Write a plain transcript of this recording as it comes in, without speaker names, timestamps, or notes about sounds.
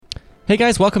Hey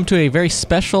guys, welcome to a very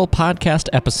special podcast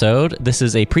episode. This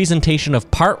is a presentation of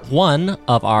part 1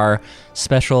 of our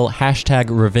special hashtag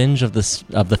Revenge of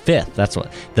the Fifth. That's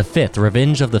what the fifth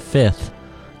Revenge of the Fifth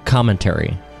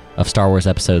commentary of Star Wars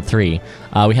Episode 3.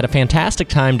 We had a fantastic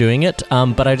time doing it,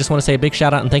 but I just want to say a big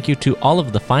shout out and thank you to all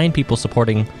of the fine people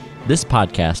supporting this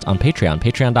podcast on Patreon.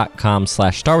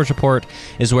 Patreon.com/Star Wars Report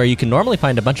is where you can normally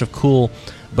find a bunch of cool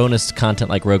bonus content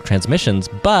like Rogue Transmissions,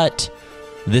 but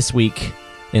this week,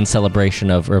 in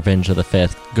celebration of Revenge of the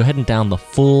Fifth, go ahead and down the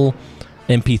full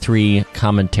MP3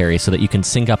 commentary so that you can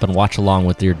sync up and watch along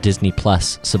with your Disney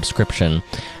Plus subscription.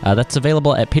 That's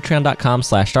available at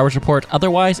patreon.com/Star Wars Report.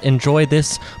 Otherwise, enjoy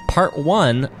this part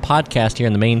 1 podcast here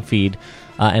in the main feed,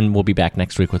 and we'll be back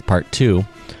next week with part 2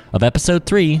 of episode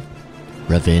 3,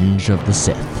 Revenge of the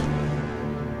Sith.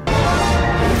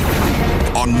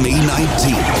 On May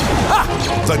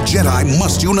 19th, the Jedi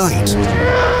must unite.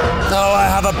 Oh, I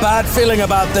have a bad feeling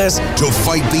about this. To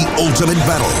fight the ultimate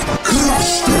battle.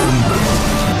 Crush them!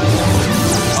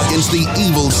 Against the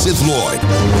evil Sith Lord.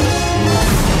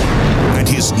 And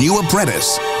his new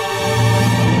apprentice,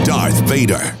 Darth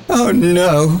Vader. Oh,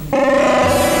 no.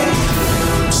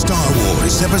 Star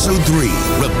Wars Episode 3,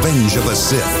 Revenge of the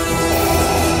Sith.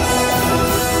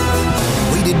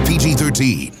 Rated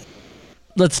PG-13.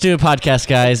 Let's do a podcast,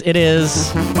 guys. It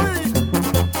is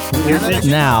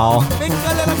now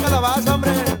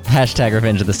hashtag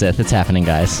Revenge of the Sith. It's happening,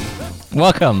 guys.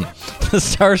 Welcome to the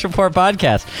Star Wars Report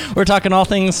podcast. We're talking all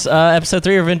things episode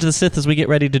 3, Revenge of the Sith, as we get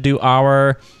ready to do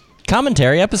our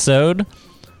commentary episode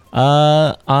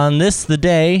on this, the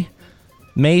day,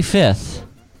 May 5th.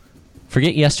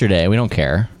 Forget yesterday. We don't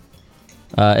care.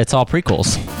 It's all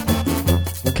prequels.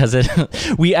 Because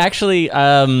we actually,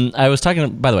 I was talking,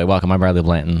 by the way, welcome, I'm Riley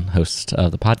Blanton, host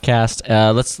of the podcast.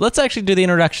 Let's actually do the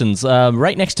introductions.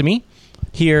 Right next to me,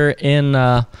 here in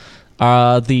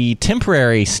the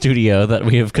temporary studio that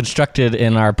we have constructed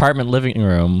in our apartment living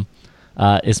room,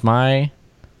 is my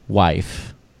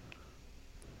wife,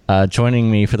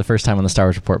 joining me for the first time on the Star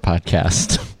Wars Report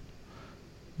podcast,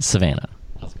 Savannah.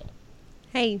 How's it going?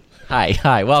 Hey.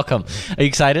 Hi, welcome. Are you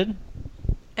excited?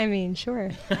 I mean,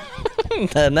 sure.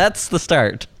 And that's the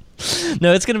start.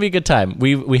 No, it's going to be a good time.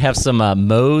 We have some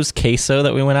Moe's queso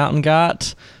that we went out and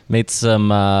got. Made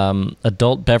some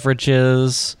adult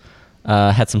beverages.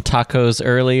 Had some tacos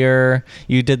earlier.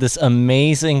 You did this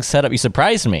amazing setup. You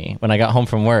surprised me when I got home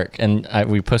from work, and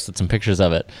we posted some pictures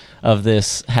of it, of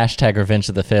this hashtag Revenge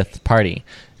of the Fifth party,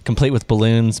 complete with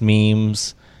balloons,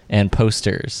 memes, and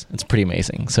posters. It's pretty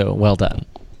amazing. So well done.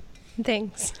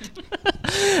 Thanks.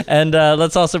 And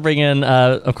let's also bring in,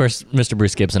 of course, Mr.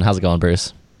 Bruce Gibson. How's it going,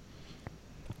 Bruce?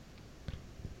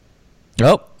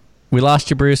 Oh, we lost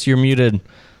you, Bruce. You're muted.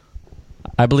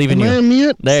 I believe in you. Am I on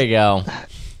mute? There you go.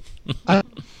 I've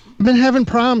been having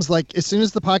problems. Like, as soon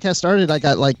as the podcast started, I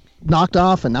got, knocked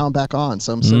off, and now I'm back on,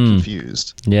 so I'm so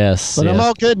confused. Yes. But I'm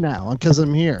all good now, because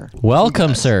I'm here.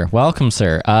 Welcome, sir. Welcome,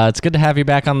 sir. It's good to have you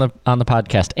back on the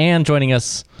podcast. And joining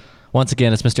us once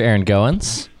again is Mr. Aaron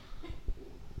Goins.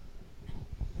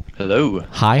 Hello.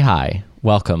 Hi.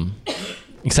 Welcome.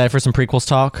 Excited for some prequels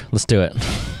talk? Let's do it.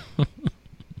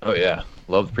 Oh, yeah.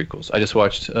 Love prequels. I just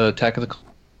watched Attack of the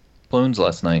Clones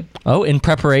last night. Oh, in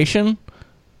preparation?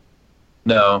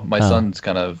 No, my son's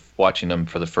kind of watching them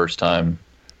for the first time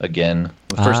again.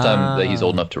 The first time that he's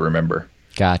old enough to remember.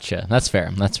 Gotcha. That's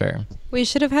fair. We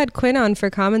should have had Quinn on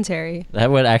for commentary. That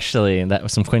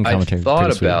was some Quinn commentary. I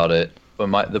thought about it,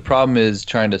 but the problem is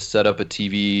trying to set up a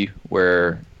TV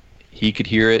where he could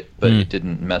hear it, but it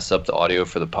didn't mess up the audio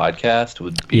for the podcast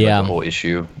would be the whole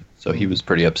issue. So he was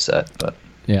pretty upset, but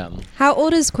yeah. How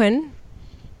old is Quinn?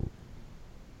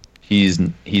 He's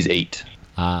 8.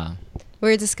 We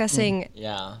were discussing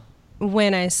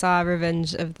when I saw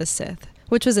Revenge of the Sith,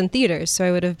 which was in theaters, so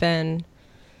I would have been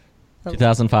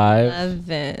 2005.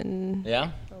 11.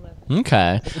 Yeah.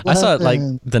 Okay. I saw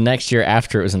it the next year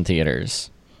after it was in theaters.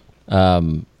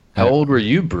 How old were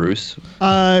you, Bruce?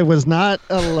 I was not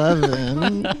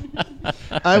 11.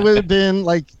 I would have been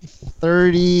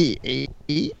 38.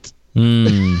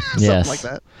 Yes. Something like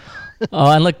that. Oh,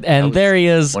 and look, and there he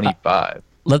is. 25.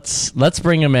 Let's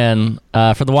bring him in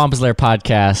for the Wampa's Lair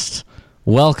podcast.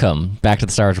 Welcome back to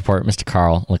the Star Wars Report, Mr.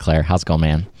 Carl LeClaire. How's it going,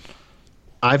 man?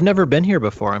 I've never been here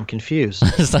before. I'm confused.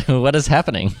 It's like, what is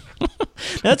happening?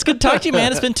 That's good to talk to you,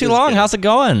 man. It's been too long. How's it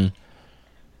going?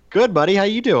 Good, buddy. How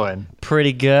you doing?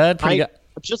 Pretty good.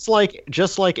 Just like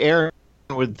Aaron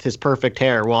with his perfect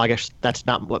hair. Well, I guess that's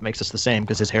not what makes us the same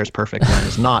because his hair is perfect. Mine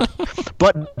is not.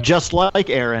 But just like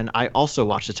Aaron, I also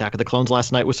watched Attack of the Clones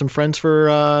last night with some friends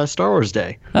for Star Wars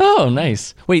Day. Oh,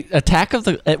 nice. Wait,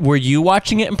 were you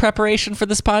watching it in preparation for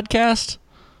this podcast?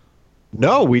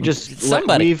 No, we just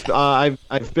Somebody.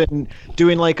 I've been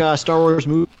doing like a Star Wars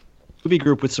movie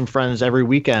group with some friends every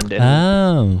weekend,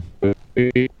 and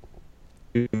we've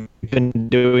been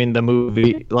doing the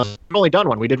movie. We've only done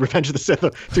one. We did Revenge of the Sith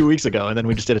 2 weeks ago, and then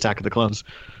we just did Attack of the Clones.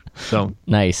 So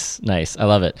Nice. I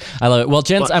love it. Well,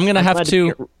 gents, I'm gonna have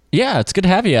to. Yeah, it's good to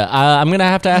have you. I'm gonna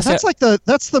have to ask.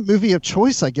 That's the movie of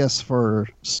choice, I guess, for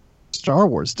Star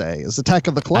Wars Day is Attack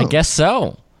of the Clones. I guess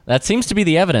so. That seems to be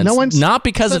the evidence. Not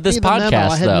because of this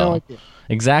podcast, though. No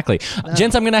exactly. No.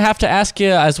 Gents, I'm going to have to ask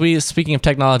you, speaking of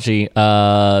technology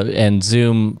and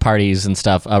Zoom parties and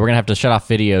stuff, we're going to have to shut off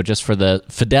video just for the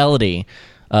fidelity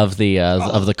of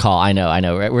the call. I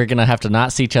know. We're going to have to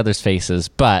not see each other's faces,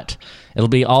 but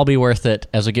it'll all be worth it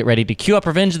as we get ready to queue up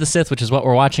Revenge of the Sith, which is what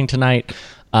we're watching tonight.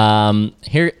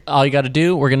 Here, all you got to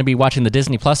do, we're going to be watching the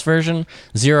Disney Plus version.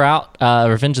 Zero out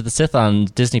Revenge of the Sith on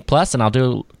Disney Plus, and I'll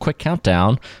do a quick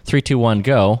countdown. 3, 2, 1,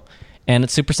 go. And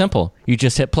it's super simple. You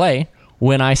just hit play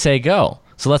when I say go.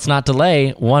 So let's not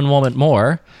delay one moment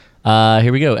more.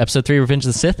 Here we go. Episode 3, Revenge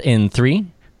of the Sith in 3,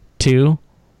 2,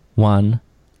 1,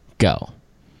 go.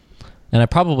 And I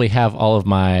probably have all of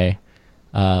my...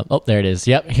 there it is.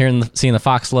 Yep, seeing the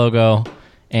Fox logo,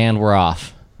 and we're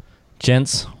off.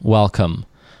 Gents, welcome.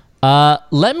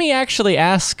 Let me actually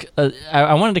ask,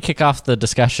 I wanted to kick off the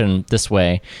discussion this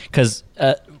way, because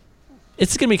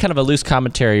it's going to be kind of a loose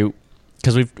commentary,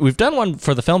 because we've done one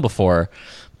for the film before,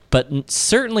 but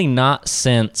certainly not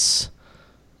since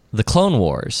the Clone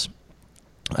Wars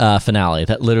finale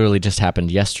that literally just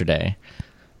happened yesterday.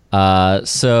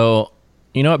 So,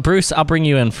 you know what, Bruce, I'll bring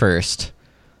you in first.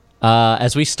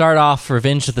 As we start off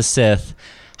Revenge of the Sith,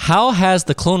 how has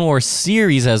the Clone Wars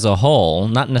series as a whole,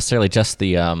 not necessarily just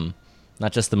the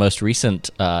most recent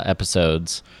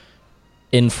episodes,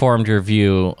 informed your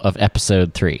view of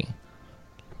Episode 3?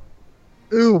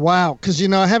 Ooh, wow. Because,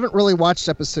 I haven't really watched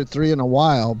Episode 3 in a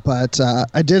while, but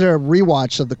I did a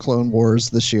rewatch of the Clone Wars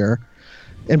this year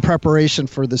in preparation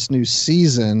for this new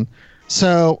season.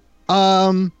 So,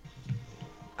 I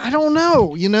don't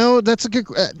know. That's a good...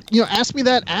 ask me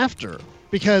that after.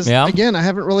 Because, again, I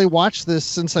haven't really watched this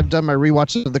since I've done my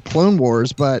rewatch of the Clone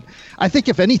Wars, but I think,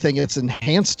 if anything, it's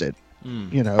enhanced it,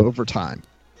 over time.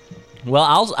 Well,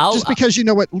 I'll just because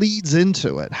what leads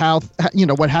into it, how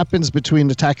what happens between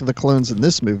Attack of the Clones and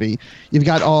this movie, you've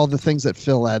got all the things that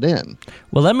fill that in.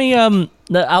 Well, let me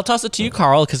I'll toss it to you,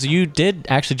 Carl, because you did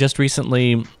actually just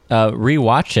recently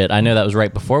rewatch it. I know that was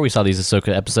right before we saw these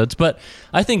Ahsoka episodes, but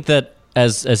I think that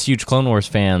as huge Clone Wars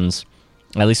fans,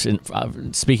 at least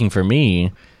speaking for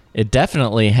me, it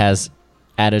definitely has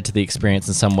added to the experience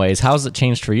in some ways. How has it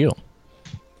changed for you?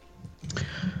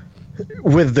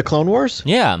 With the Clone Wars?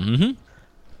 Yeah. Mm-hmm.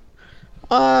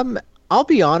 I'll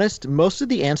be honest, most of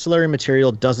the ancillary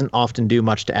material doesn't often do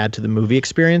much to add to the movie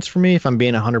experience for me, if I'm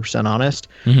being 100% honest.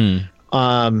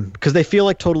 Mm-hmm. Because they feel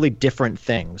like totally different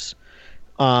things.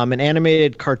 An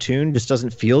animated cartoon just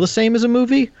doesn't feel the same as a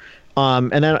movie.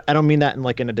 And I don't mean that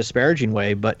in a disparaging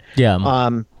way, but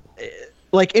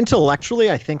intellectually,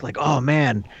 I think oh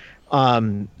man,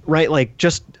 right?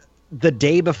 Just the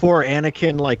day before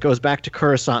Anakin goes back to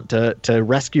Coruscant to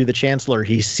rescue the Chancellor,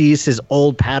 he sees his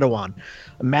old Padawan.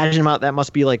 Imagine how that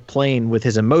must be playing with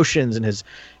his emotions and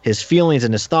his feelings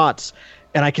and his thoughts.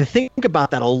 And I can think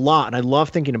about that a lot, and I love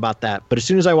thinking about that. But as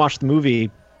soon as I watch the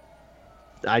movie,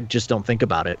 I just don't think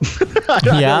about it. I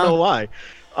don't know why.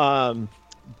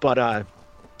 But all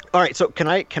right, so can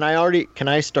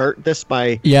I start this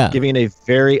by giving a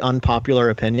very unpopular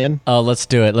opinion? Oh, let's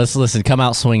do it. Let's listen. Come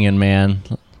out swinging, man.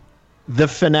 The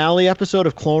finale episode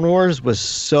of Clone Wars was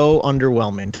so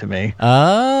underwhelming to me.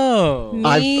 Oh,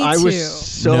 I was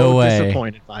so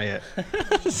disappointed by it.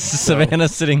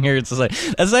 Savannah's sitting here. It's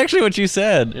just that's actually what you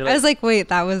said. I was like, wait,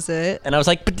 that was it? And I was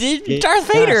like, but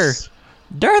Darth Vader.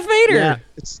 Darth Vader. Yeah,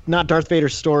 it's not Darth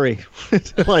Vader's story.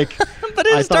 but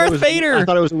it's Darth Vader. I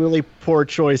thought it was a really poor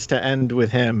choice to end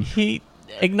with him. He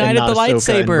ignited the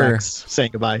lightsaber,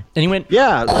 saying goodbye, and he went,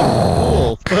 "Yeah,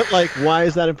 cool." But why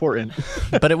is that important?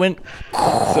 But it went.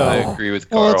 So I agree with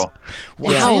Carl.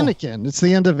 It's Anakin. It's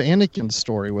the end of Anakin's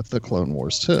story with the Clone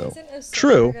Wars too.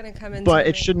 True, but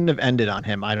it shouldn't have ended on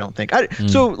him. I don't think.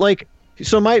 So the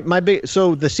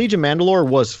Siege of Mandalore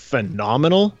was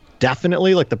phenomenal.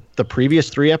 Definitely, the previous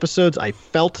 3 episodes, I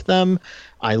felt them,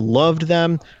 I loved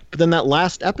them. But then that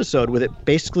last episode, with it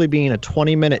basically being a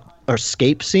 20-minute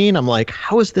escape scene, I'm like,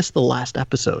 how is this the last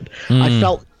episode? I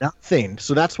felt nothing.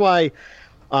 So that's why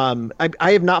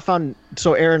I have not found.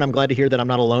 So, Aaron, I'm glad to hear that I'm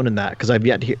not alone in that, because I've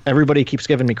yet to hear, everybody keeps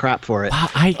giving me crap for it. Wow,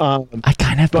 I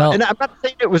kind of felt. And I'm not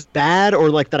saying it was bad or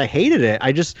like that I hated it.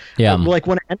 I just like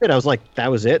when it ended, I was like, that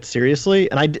was it,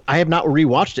 seriously. And I have not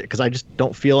rewatched it because I just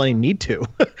don't feel any need to.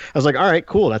 I was like, all right,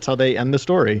 cool. That's how they end the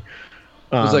story.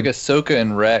 It was like Ahsoka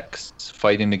and Rex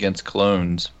fighting against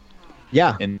clones.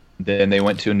 Yeah. And then they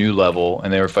went to a new level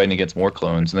and they were fighting against more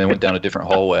clones, and they went down a different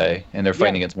hallway and they're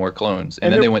fighting against more clones.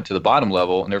 And then they went to the bottom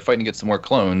level and they're fighting against some more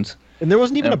clones. And there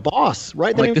wasn't even a boss,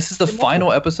 right? Like, this is the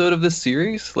final episode of this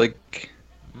series? Like,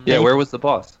 yeah, where was the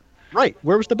boss? Right.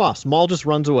 Where was the boss? Maul just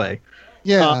runs away.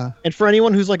 Yeah. And for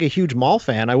anyone who's like a huge Maul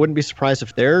fan, I wouldn't be surprised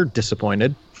if they're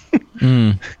disappointed.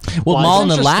 Well, Maul in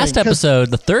the last episode,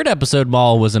 the third episode,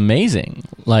 Maul was amazing.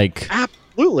 Like,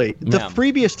 absolutely. The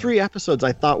previous 3 episodes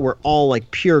I thought were all like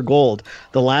pure gold.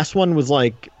 The last one was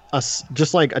like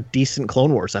just like a decent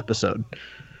Clone Wars episode.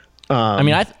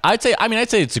 I'd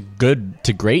say it's a good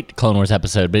to great Clone Wars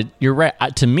episode, but you're right.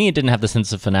 To me, it didn't have the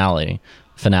sense of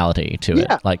finality to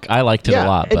it. Like, I liked it a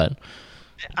lot, but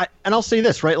and I'll say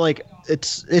this, right? Like,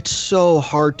 it's so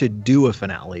hard to do a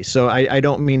finale. So I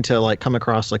don't mean to like come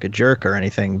across like a jerk or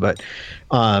anything, but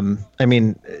I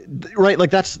mean, right?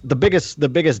 Like, that's the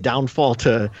biggest downfall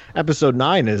to episode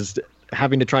 9 is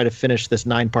having to try to finish this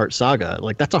 9-part saga.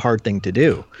 Like, that's a hard thing to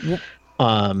do.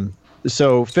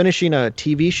 So finishing a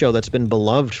TV show that's been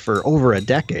beloved for over a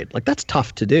decade, like, that's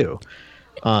tough to do.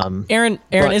 Aaron,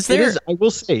 is there? I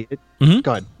will say.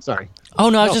 Go ahead. Sorry. Oh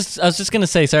no, I was just gonna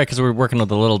say sorry because we're working with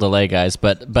a little delay, guys.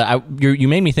 But you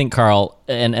made me think, Carl,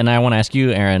 and I want to ask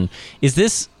you, Aaron,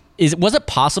 was it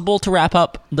possible to wrap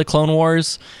up the Clone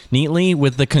Wars neatly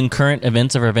with the concurrent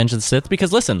events of Revenge of the Sith?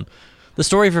 Because listen, the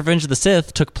story of Revenge of the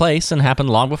Sith took place and happened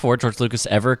long before George Lucas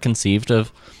ever conceived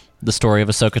of the story of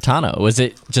Ahsoka Tano. Was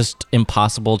it just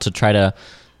impossible to try to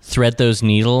thread those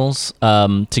needles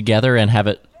together and have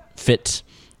it fit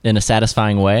in a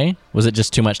satisfying way? Was it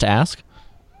just too much to ask?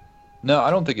 No,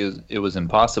 I don't think it was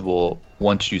impossible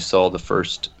once you saw the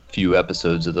first few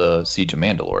episodes of the Siege of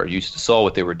Mandalore. You saw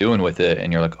what they were doing with it,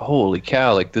 and you're like, holy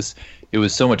cow, like this, it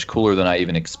was so much cooler than I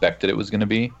even expected it was going to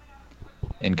be,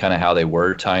 and kind of how they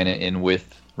were tying it in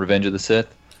with Revenge of the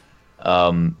Sith.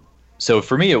 So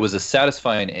for me, it was a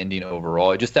satisfying ending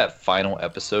overall. Just that final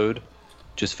episode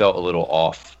just felt a little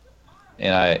off.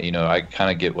 And I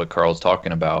kind of get what Carl's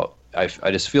talking about. I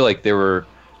just feel like there were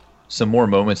some more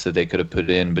moments that they could have put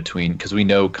in between, because we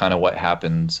know kind of what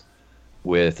happens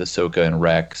with Ahsoka and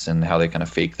Rex and how they kind of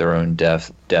fake their own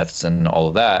deaths and all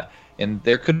of that. And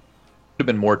there could have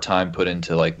been more time put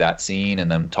into like that scene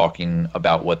and them talking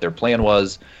about what their plan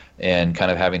was and kind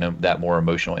of having that more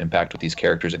emotional impact with these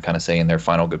characters and kind of saying their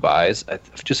final goodbyes. I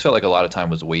just felt like a lot of time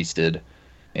was wasted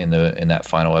in that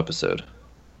final episode.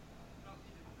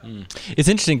 It's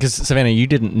interesting because, Savannah,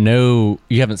 you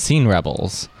haven't seen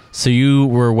Rebels, so you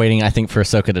were waiting, I think, for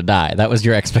Ahsoka to die. That was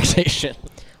your expectation.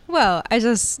 Well, I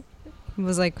just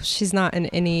was like, she's not in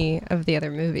any of the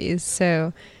other movies,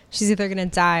 so she's either going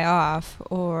to die off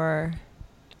or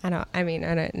I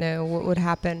don't know what would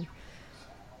happen.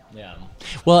 Yeah.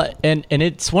 Well, and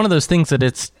it's one of those things that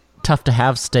it's tough to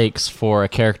have stakes for a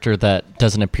character that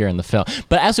doesn't appear in the film.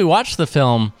 But as we watch the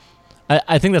film,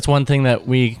 I think that's one thing that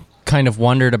we kind of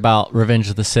wondered about Revenge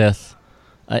of the Sith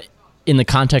in the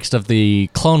context of the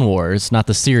Clone Wars, not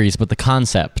the series, but the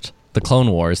concept, the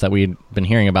Clone Wars that we'd been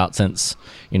hearing about since,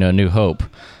 New Hope.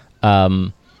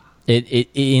 In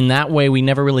that way, we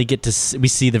never really get to we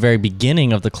see the very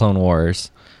beginning of the Clone Wars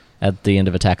at the end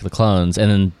of Attack of the Clones, and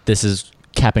then this is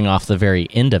capping off the very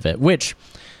end of it, which,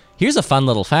 here's a fun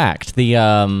little fact.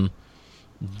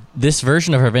 This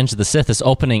version of Revenge of the Sith, this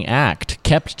opening act,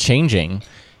 kept changing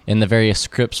in the various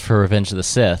scripts for Revenge of the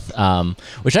Sith,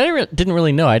 which I didn't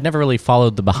really know. I'd never really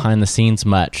followed the behind the scenes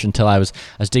much until I was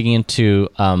digging into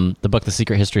the book The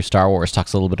Secret History of Star Wars.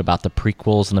 Talks a little bit about the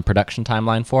prequels and the production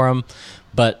timeline for them.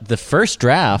 But the first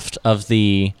draft of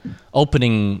the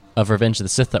opening of Revenge of the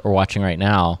Sith that we're watching right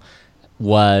now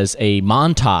was a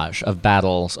montage of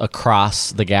battles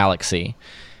across the galaxy.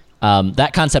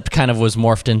 That concept kind of was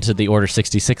morphed into the Order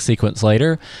 66 sequence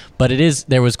later, but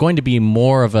there was going to be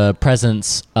more of a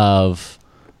presence of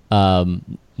the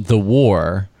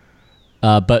war,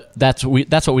 but that's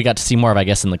what we got to see more of, I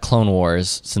guess, in the Clone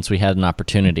Wars, since we had an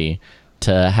opportunity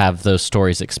to have those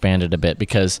stories expanded a bit,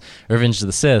 because Revenge of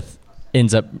the Sith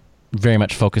ends up very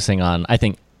much focusing on, I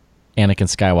think,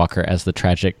 Anakin Skywalker as the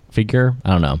tragic figure. I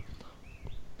don't know.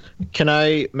 Can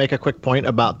I make a quick point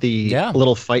about the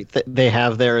little fight that they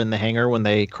have there in the hangar when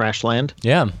they crash land?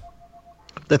 Yeah.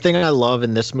 The thing I love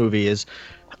in this movie is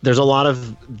there's a lot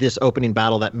of this opening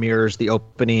battle that mirrors the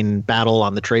opening battle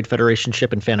on the Trade Federation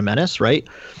ship in Phantom Menace, right?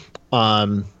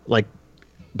 Like,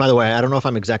 by the way, I don't know if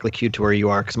I'm exactly cued to where you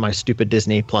are because my stupid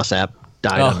Disney Plus app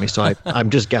died on me, so I'm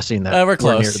just guessing that we're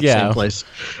close. near the same place.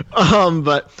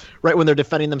 But right when they're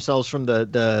defending themselves from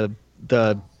the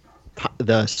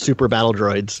super battle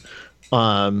droids,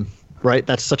 right?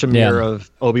 That's such a mirror of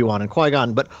Obi-Wan and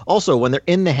Qui-Gon. But also when they're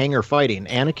in the hangar fighting,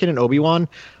 Anakin and Obi-Wan,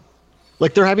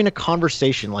 like they're having a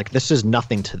conversation, like this is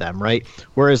nothing to them, right?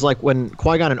 Whereas like when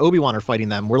Qui-Gon and Obi-Wan are fighting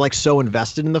them, we're like so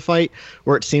invested in the fight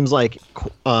where it seems like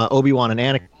Obi-Wan and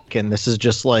Anakin, this is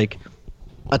just like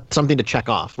something to check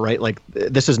off, right? Like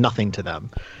this is nothing to them.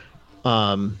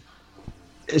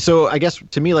 So I guess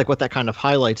to me, like what that kind of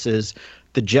highlights is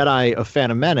the Jedi of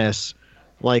Phantom Menace,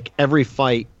 like every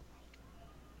fight,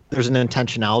 there's an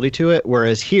intentionality to it.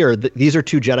 Whereas here, these are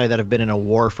two Jedi that have been in a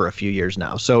war for a few years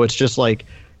now. So it's just like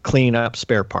clean up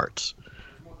spare parts.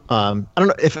 I don't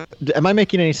know am I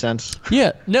making any sense?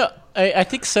 Yeah, no, I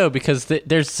think so, because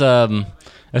there's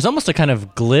almost a kind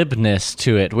of glibness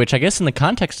to it, which I guess in the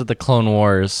context of the Clone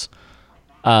Wars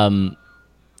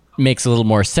makes a little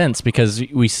more sense, because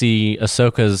we see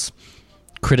Ahsoka's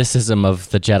criticism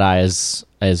of the Jedi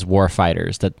as war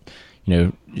fighters, that, you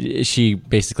know, she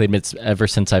basically admits ever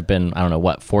since I've been, I don't know,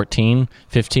 what, 14,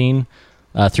 15,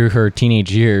 through her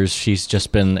teenage years, she's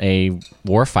just been a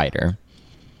war fighter.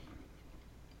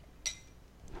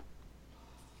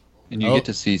 And you get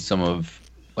to see some of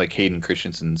like Hayden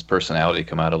Christensen's personality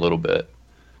come out a little bit,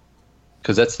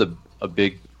 because that's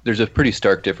there's a pretty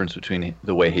stark difference between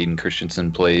the way Hayden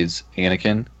Christensen plays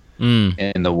Anakin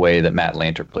and the way that Matt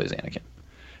Lanter plays Anakin.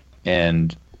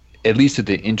 And at least at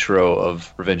the intro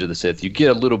of Revenge of the Sith, you get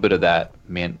a little bit of that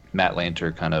Matt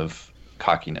Lanter kind of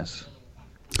cockiness.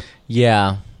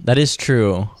 Yeah, that is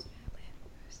true.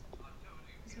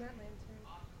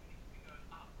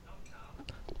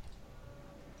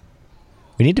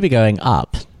 We need to be going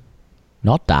up,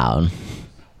 not down.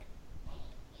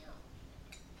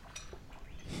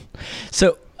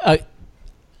 So, all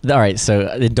right, so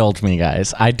indulge me,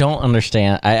 guys. I don't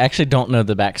understand. I actually don't know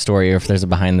the backstory, or if there's a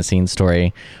behind-the-scenes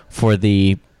story for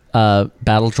the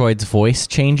battle droid's voice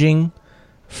changing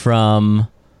from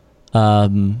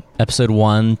episode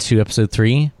 1 to episode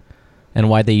 3, and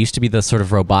why they used to be the sort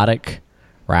of robotic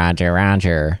Roger,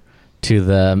 Roger, to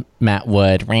the Matt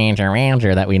Wood Ranger,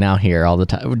 Ranger that we now hear all the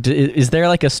time. Is there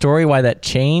like a story why that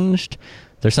changed?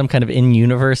 There's some kind of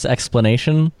in-universe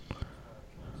explanation?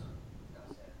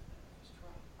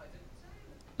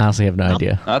 I honestly have no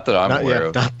idea. Not that I'm aware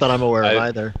of. Not that I'm aware of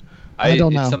either. I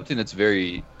don't know. It's something that's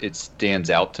it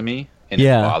stands out to me, and it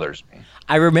bothers me.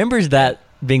 I remember that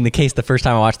being the case the first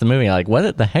time I watched the movie. Like,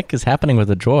 what the heck is happening with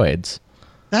the droids?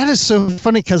 That is so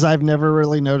funny, because I've never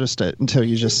really noticed it until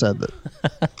you just said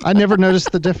that. I never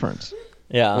noticed the difference.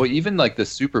 Yeah. Well, even like the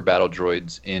super battle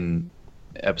droids in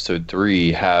episode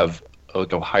 3 have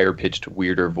like a higher pitched,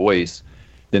 weirder voice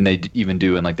than they even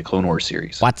do in like the Clone Wars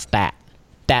series. What's that?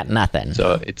 That nothing.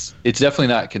 So it's definitely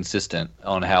not consistent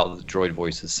on how the droid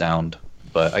voices sound.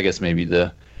 But I guess maybe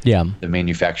the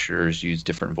manufacturers use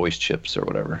different voice chips or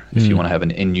whatever, if you want to have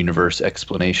an in-universe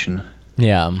explanation.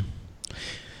 Yeah.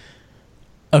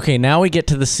 Okay, now we get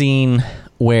to the scene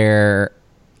where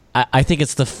I think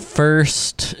it's the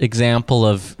first example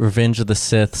of Revenge of the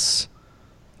Sith's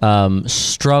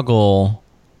struggle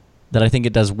that I think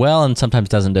it does well and sometimes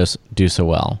doesn't do so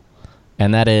well.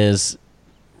 And that is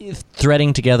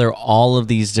threading together all of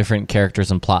these different characters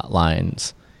and plot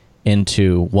lines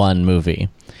into one movie.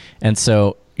 And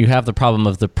so you have the problem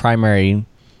of the primary,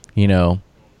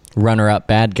 runner-up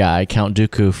bad guy, Count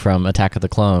Dooku from Attack of the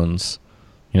Clones.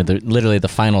 Literally the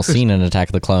final scene in Attack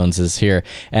of the Clones is here,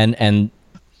 and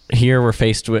here we're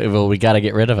faced with, well, we got to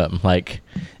get rid of him. Like,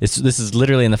 this is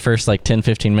literally in the first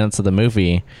 10-15 minutes of the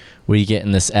movie, we get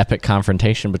in this epic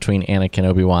confrontation between Anakin,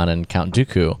 Obi-Wan, and Count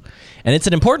Dooku, and it's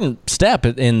an important step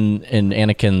in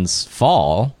Anakin's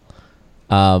fall.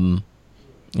 Can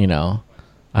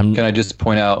I just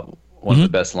point out one of the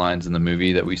best lines in the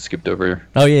movie that we skipped over?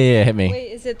 Oh yeah, hit me.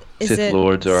 Wait, Sith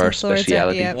Lords are our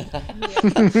speciality.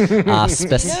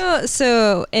 No,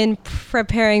 so in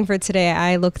preparing for today,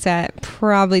 I looked at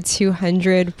probably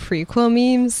 200 prequel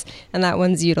memes, and that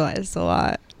one's utilized a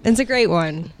lot. It's a great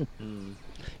one.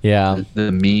 Yeah.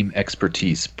 The meme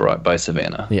expertise brought by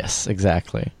Savannah. Yes,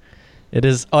 exactly. It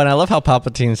is. Oh, and I love how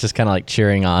Palpatine's just kind of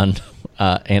cheering on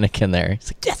Anakin there.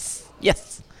 He's like,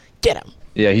 yes, get him.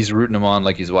 Yeah, he's rooting him on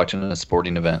like he's watching a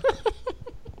sporting event.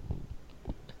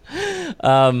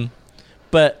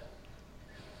 But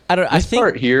I don't. This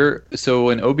part here. So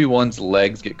when Obi-Wan's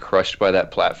legs get crushed by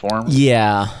that platform,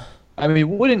 yeah, I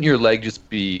mean, wouldn't your leg just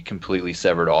be completely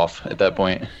severed off at that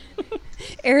point?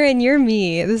 Aaron, you're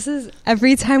me. This is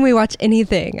every time we watch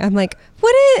anything, I'm like,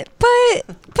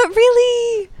 but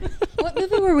really? What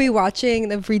movie were we watching?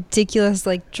 The ridiculous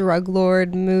like drug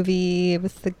lord movie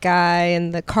with the guy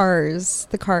and the cars.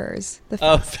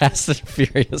 Fast and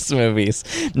Furious movies.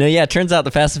 No, yeah, it turns out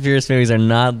the Fast and Furious movies are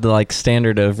not the like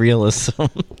standard of realism.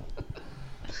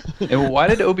 And why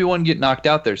did Obi-Wan get knocked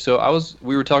out there? So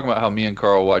we were talking about how me and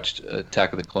Carl watched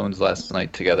Attack of the Clones last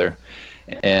night together,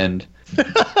 and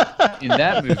in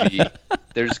that movie,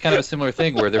 there's kind of a similar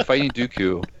thing where they're fighting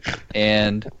Dooku,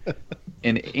 and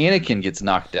Anakin gets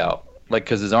knocked out, like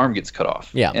because his arm gets cut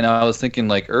off. Yeah. And I was thinking,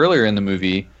 like earlier in the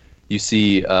movie, you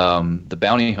see the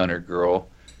bounty hunter girl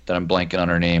that I'm blanking on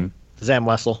her name. Zam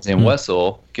Wessel. Zam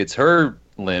Wessel gets her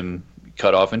limb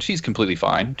cut off, and she's completely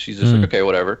fine. She's just like, okay,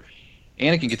 whatever.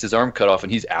 Anakin gets his arm cut off,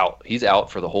 and he's out. He's out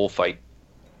for the whole fight.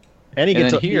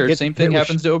 And same thing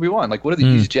happens to Obi-Wan. Like, what are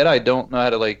these Jedi don't know how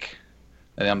to like?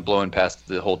 And I'm blowing past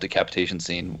the whole decapitation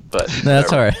scene, but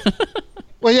that's all right.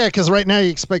 Well, yeah, because right now you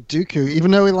expect Dooku,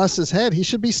 even though he lost his head, he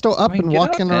should be still up and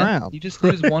walking around. You just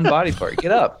lose one body part.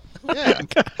 Get up. Yeah.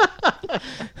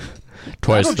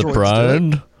 Twice the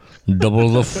pride, double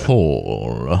the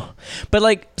fall. But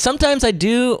like sometimes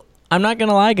I'm not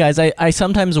gonna lie, guys. I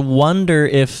sometimes wonder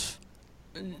if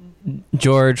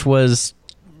George was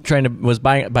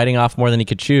biting off more than he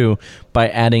could chew by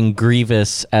adding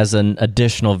Grievous as an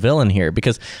additional villain here,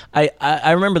 because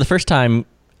I remember the first time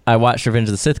I watched Revenge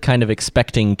of the Sith kind of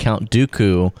expecting Count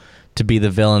Dooku to be the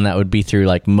villain that would be through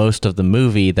like most of the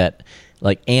movie, that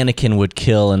like Anakin would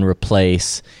kill and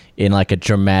replace in like a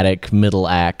dramatic middle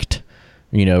act,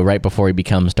 right before he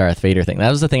becomes Darth Vader thing. That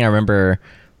was the thing I remember,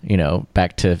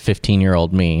 back to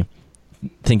 15-year-old me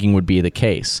thinking would be the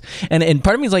case. And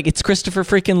part of me is like, it's Christopher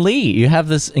freaking Lee. You have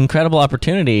this incredible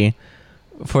opportunity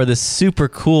for this super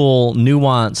cool,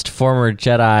 nuanced former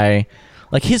Jedi.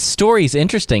 Like, his story's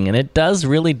interesting, and it does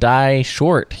really die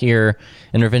short here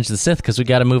in Revenge of the Sith because we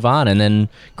got to move on. And then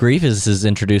Grievous is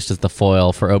introduced as the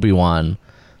foil for Obi-Wan.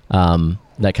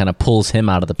 That kind of pulls him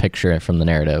out of the picture from the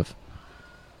narrative.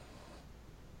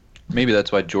 Maybe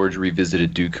that's why George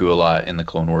revisited Dooku a lot in the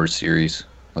Clone Wars series.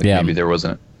 Like, maybe there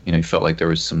wasn't, he felt like there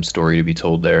was some story to be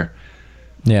told there.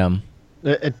 Yeah.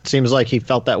 It seems like he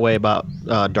felt that way about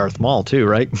Darth Maul too,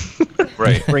 right?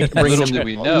 Right. Bring him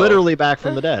literally back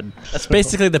from the dead. That's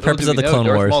basically the purpose of the Clone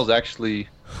Wars. Darth Maul's actually,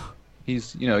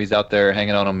 he's out there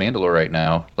hanging out on Mandalore right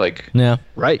now. Like, yeah,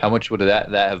 right. How much would that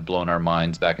have blown our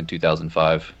minds back in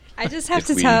 2005? I just have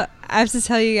to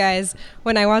tell you guys,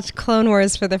 when I watched Clone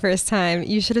Wars for the first time,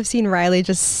 you should have seen Riley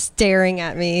just staring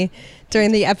at me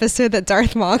during the episode that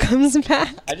Darth Maul comes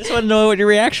back. I just want to know what your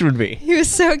reaction would be. He was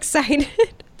so excited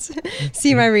to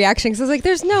see my reaction, because I was like,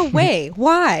 there's no way.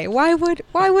 Why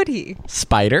would he?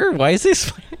 Spider? Why is he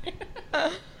spider?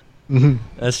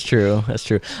 That's true.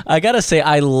 I gotta say,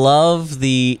 I love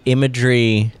the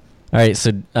imagery. All right,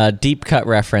 so deep cut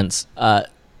reference.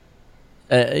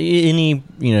 Any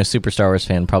Super Star Wars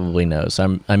fan probably knows.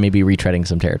 I may be retreading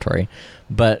some territory,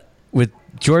 but with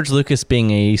George Lucas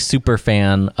being a super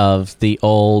fan of the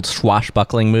old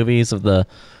swashbuckling movies of the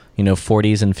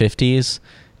 40s and 50s,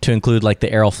 to include like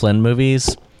the Errol Flynn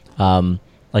movies,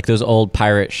 like those old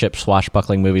pirate ship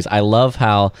swashbuckling movies. I love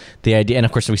how the idea, and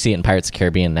of course we see it in Pirates of the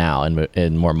Caribbean now, in a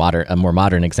more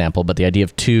modern example, but the idea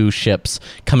of two ships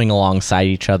coming alongside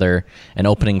each other and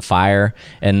opening fire.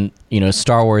 And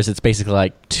Star Wars, it's basically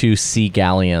like two sea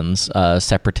galleons,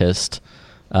 separatist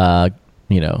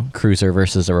cruiser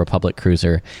versus a Republic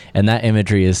cruiser, and that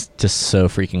imagery is just so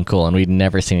freaking cool, and we'd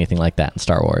never seen anything like that in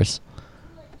Star Wars.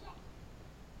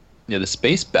 Yeah, the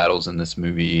space battles in this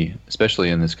movie, especially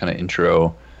in this kind of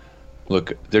intro,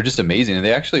 they're just amazing, and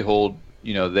they actually hold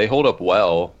up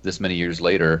well this many years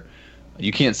later.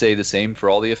 You can't say the same for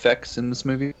all the effects in this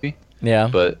movie. Yeah,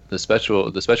 but the special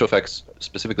effects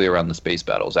specifically around the space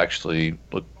battles actually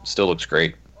still looks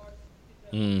great.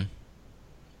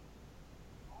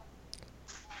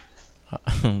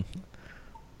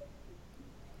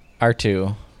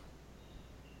 R2.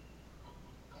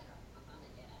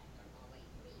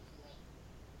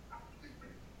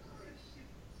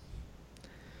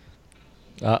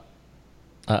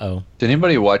 Uh-oh. Did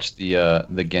anybody watch the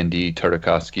Genndy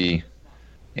Tartakovsky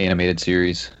animated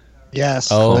series? Yes.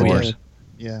 Oh,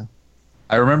 yeah.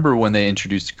 I remember when they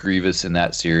introduced Grievous in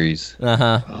that series.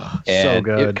 Uh-huh. And so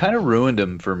good. It kind of ruined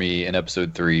him for me in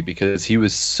episode 3 because he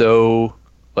was so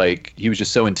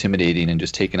just so intimidating and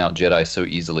just taking out Jedi so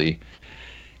easily.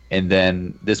 And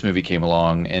then this movie came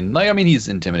along, and he's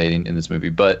intimidating in this movie,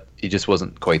 but he just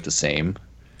wasn't quite the same.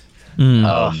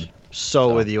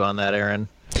 So with you on that, Aaron.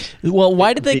 Well,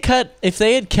 why did they cut? If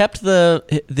they had kept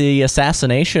the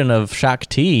assassination of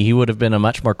Shakti, he would have been a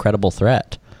much more credible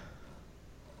threat.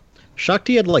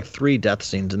 Shakti had like 3 death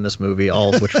scenes in this movie,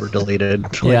 all of which were deleted.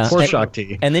 Poor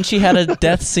Shakti. And then she had a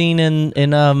death scene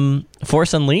in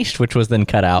Force Unleashed, which was then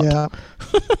cut out. Yeah.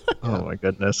 Oh my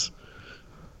goodness.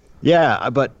 Yeah,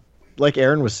 but like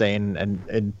Aaron was saying,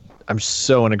 and I'm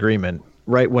so in agreement.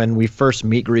 Right when we first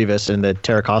meet Grievous in the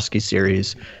Tartakovsky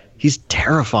series, he's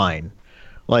terrifying.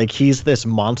 Like, he's this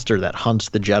monster that hunts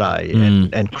the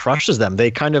Jedi and crushes them. They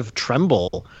kind of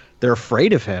tremble. They're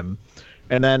afraid of him.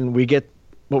 And then we get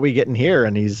what we get in here,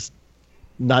 and he's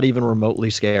not even remotely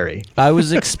scary. I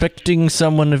was expecting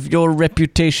someone of your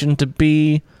reputation to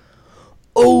be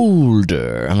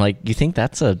older. I'm like, you think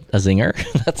that's a zinger?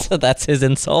 That's his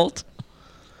insult?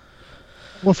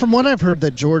 Well, from what I've heard,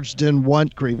 that George didn't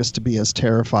want Grievous to be as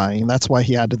terrifying. That's why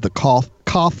he added the cough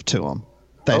to him.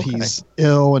 That he's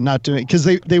ill and not doing, because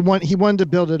he wanted to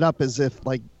build it up as if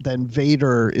like then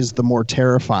Vader is the more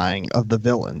terrifying of the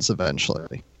villains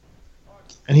eventually.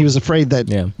 And he was afraid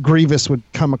that Grievous would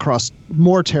come across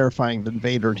more terrifying than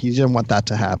Vader, and he didn't want that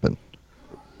to happen.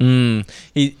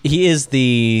 He is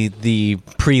the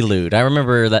prelude. I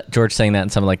remember that George saying that in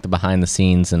some of like the behind the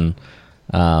scenes, and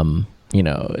maybe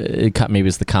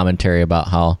it's the commentary about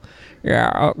how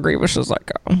Grievous is like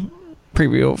a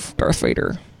preview of Darth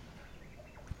Vader.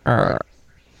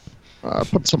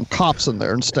 Put some cops in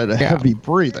there instead of heavy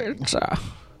breathing.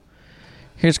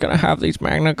 He's gonna have these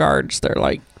Magna Guards. They're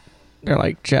like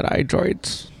Jedi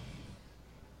droids.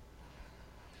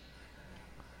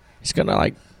 He's gonna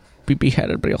like be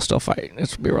beheaded, but he'll still fight.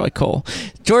 It's gonna be really cool.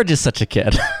 George is such a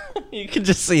kid. You can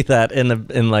just see that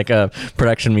in like a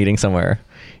production meeting somewhere.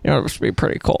 It's gonna be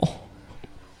pretty cool.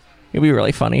 It'd be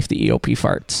really funny if the EOP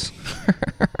farts.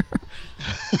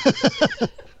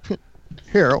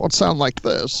 Here, it would sound like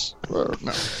this.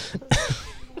 No.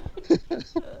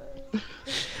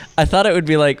 I thought it would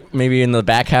be like maybe in the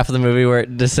back half of the movie where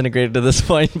it disintegrated to this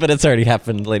point, but it's already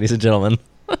happened, ladies and gentlemen.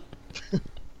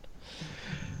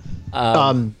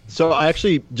 So I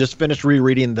actually just finished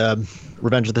rereading the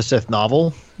Revenge of the Sith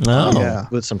novel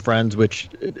with some friends, which,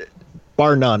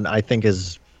 bar none, I think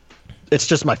it's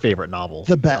just my favorite novel.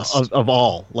 The best. Of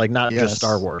all, like not just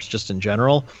Star Wars, just in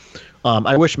general.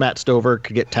 I wish Matt Stover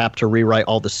could get tapped to rewrite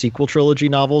all the sequel trilogy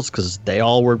novels, because they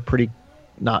all were pretty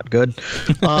not good,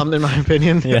 in my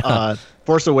opinion.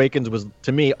 Force Awakens was,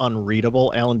 to me,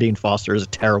 unreadable. Alan Dean Foster is a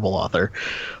terrible author.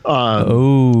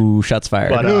 Shots fired.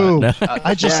 But,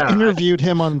 I just interviewed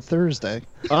him on Thursday.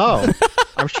 Oh,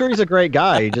 I'm sure he's a great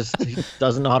guy. He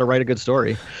doesn't know how to write a good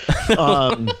story.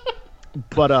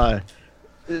 But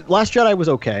Last Jedi was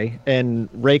okay, and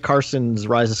Ray Carson's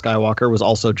Rise of Skywalker was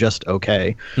also just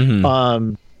okay.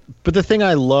 But the thing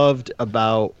I loved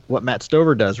about what Matt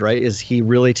Stover does, right, is he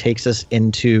really takes us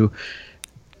into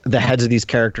the heads of these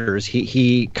characters.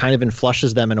 He kind of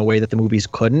influshes them in a way that the movies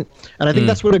couldn't. And I think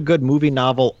that's what a good movie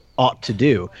novel ought to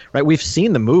do, right? We've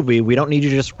seen the movie. We don't need you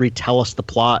to just retell us the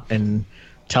plot and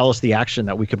tell us the action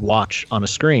that we could watch on a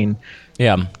screen.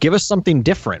 Yeah. Give us something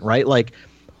different, right? Like,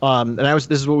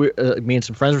 this is what me and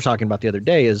some friends were talking about the other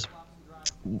day is,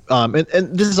 and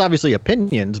this is obviously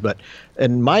opinions, but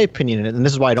in my opinion, and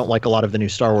this is why I don't like a lot of the new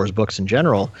Star Wars books in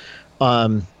general,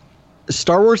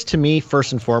 Star Wars to me,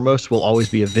 first and foremost, will always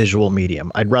be a visual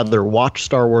medium. I'd rather watch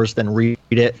Star Wars than read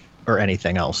it or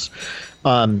anything else.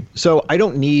 So I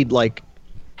don't need like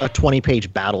a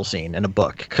 20-page battle scene in a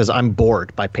book because I'm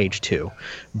bored by page 2.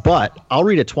 But I'll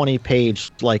read a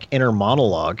 20-page like inner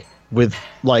monologue with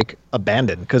like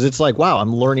abandon, because it's like, wow,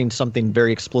 I'm learning something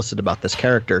very explicit about this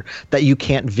character that you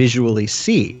can't visually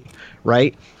see,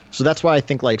 right? So that's why I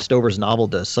think like Stover's novel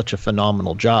does such a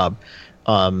phenomenal job,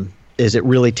 is it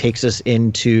really takes us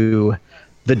into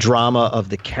the drama of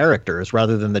the characters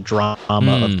rather than the drama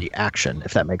of the action,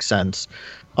 if that makes sense.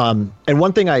 And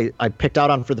one thing I picked out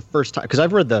on for the first time, because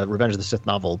I've read the Revenge of the Sith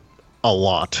novel a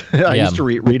lot. I used to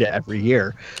read it every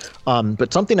year.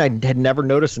 But something I had never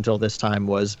noticed until this time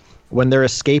was when they're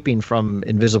escaping from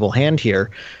Invisible Hand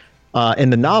here, in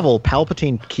the novel,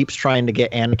 Palpatine keeps trying to get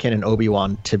Anakin and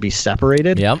Obi-Wan to be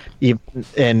separated. Yep.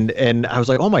 And I was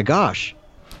like, oh my gosh,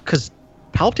 because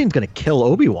Palpatine's going to kill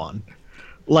Obi-Wan.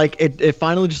 Like it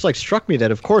finally just like struck me that,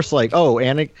 of course, like, oh,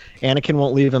 Anakin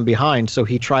won't leave him behind, so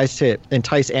he tries to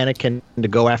entice Anakin to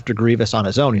go after Grievous on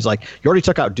his own. He's like, you already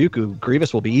took out Dooku.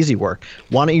 Grievous will be easy work.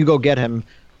 Why don't you go get him?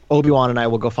 Obi-Wan and I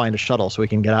will go find a shuttle so we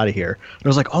can get out of here. And I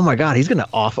was like, oh my God, he's gonna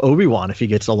off Obi-Wan if he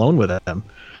gets alone with him.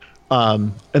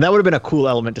 And that would have been a cool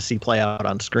element to see play out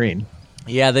on screen.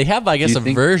 Yeah, they have, I guess, a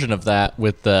version of that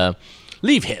with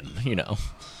leave him,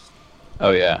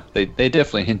 Oh yeah, they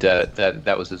definitely hint at it,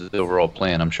 that was his overall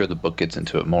plan. I'm sure the book gets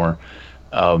into it more.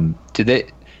 Do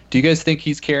you guys think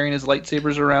he's carrying his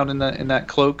lightsabers around in that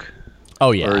cloak?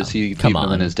 Oh yeah. Or is he keeping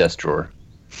them in his desk drawer?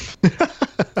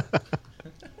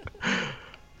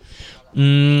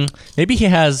 Maybe he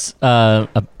has a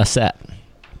set,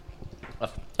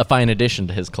 a fine addition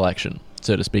to his collection,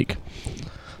 so to speak.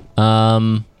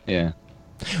 Yeah.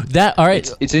 That all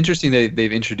right. It's interesting that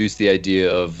they've introduced the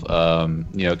idea of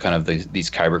kind of these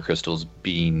kyber crystals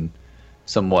being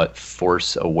somewhat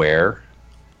force aware,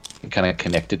 and kind of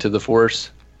connected to the force.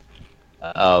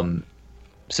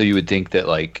 So you would think that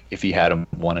like if he had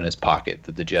one in his pocket,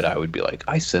 that the Jedi would be like,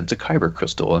 I sense a kyber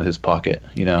crystal in his pocket,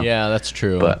 Yeah, that's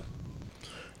true. But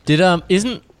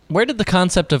where did the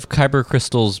concept of kyber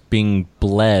crystals being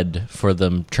bled for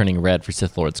them turning red for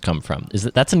Sith Lords come from?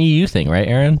 That's an EU thing, right,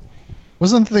 Aaron?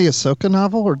 Wasn't the Ahsoka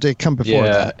novel, or did it come before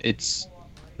that?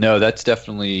 No, that's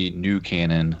definitely new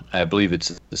canon. I believe it's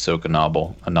the Ahsoka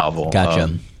novel.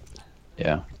 Gotcha.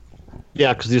 Yeah.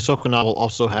 Yeah, because the Ahsoka novel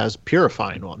also has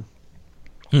purifying one.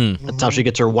 That's how she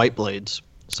gets her white blades.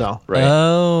 So right.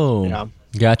 Oh, yeah.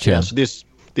 Gotcha. Yeah, so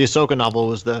the Ahsoka novel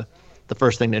was the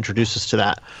first thing to introduce us to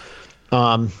that.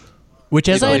 Which,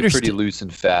 as I understand, pretty loose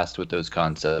and fast with those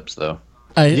concepts, though.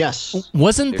 Yes.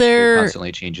 Wasn't They're there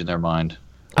constantly changing their mind?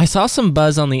 I saw some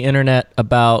buzz on the internet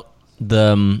about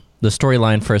the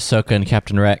storyline for Ahsoka and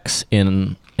Captain Rex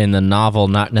in the novel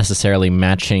not necessarily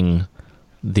matching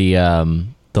the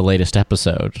latest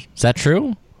episode. Is that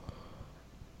true?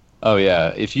 Oh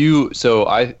yeah.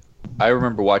 I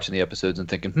remember watching the episodes and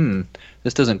thinking,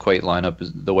 this doesn't quite line up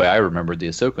as the way I remembered the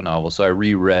Ahsoka novel. So I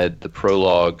reread the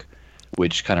prologue,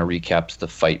 which kind of recaps the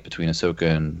fight between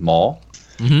Ahsoka and Maul.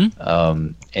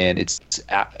 Mm-hmm. And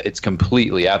it's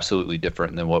completely, absolutely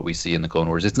different than what we see in the Clone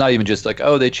Wars. It's not even just like,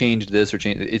 oh, they changed this or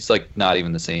changed. It's like not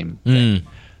even the same thing.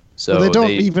 So they don't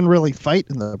even really fight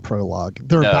in the prologue.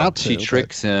 They're about to. She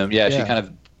tricks him. Yeah, she kind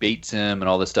of baits him and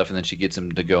all this stuff, and then she gets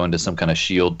him to go into some kind of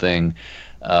shield thing.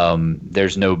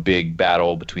 There's no big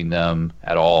battle between them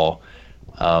at all.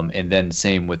 And then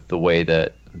same with the way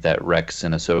that Rex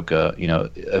and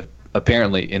Ahsoka,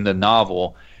 apparently in the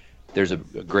novel, there's a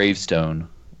gravestone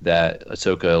that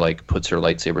Ahsoka like puts her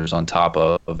lightsabers on top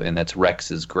of, and that's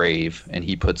Rex's grave, and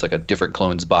he puts like a different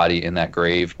clone's body in that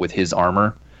grave with his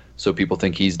armor, so people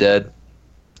think he's dead,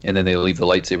 and then they leave the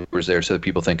lightsabers there so that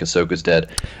people think Ahsoka's dead.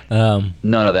 None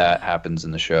of that happens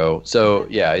in the show, so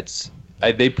yeah,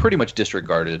 they pretty much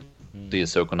disregarded the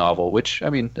Ahsoka novel, which I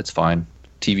mean it's fine.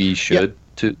 TV should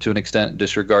to an extent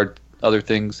disregard other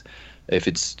things if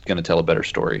it's going to tell a better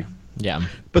story. Yeah,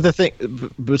 but the thing,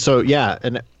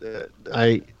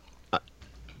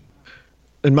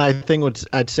 and my thing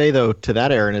I'd say though to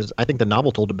that, Aaron, is I think the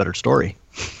novel told a better story.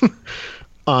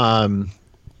 And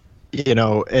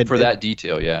for that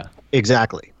detail, yeah,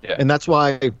 exactly, yeah, and that's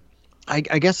why I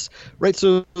guess right.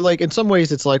 So like in some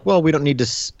ways, it's like, well, we don't need to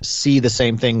see the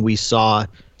same thing we saw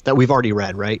that we've already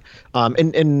read, right?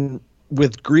 And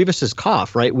with Grievous's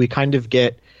cough, right, we kind of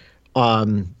get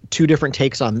two different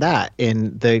takes on that.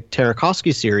 In the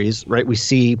Tartakovsky series, right, we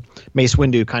see Mace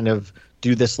Windu kind of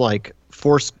do this like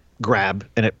force grab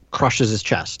and it crushes his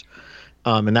chest.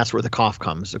 And that's where the cough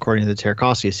comes, according to the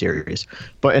Tartakovsky series.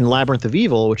 But in Labyrinth of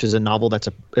Evil, which is a novel that's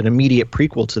an immediate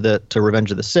prequel to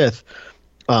Revenge of the Sith,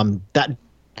 that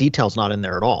detail's not in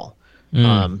there at all.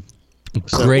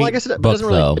 Great I guess it book,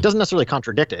 it doesn't necessarily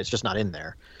contradict it. It's just not in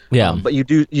there. Yeah. But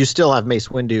you still have Mace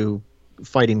Windu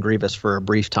fighting Grievous for a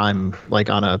brief time, like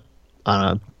on a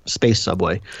space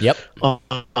subway. Yep.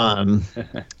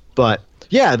 But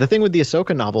yeah, the thing with the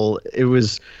Ahsoka novel,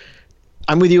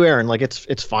 I'm with you, Aaron. Like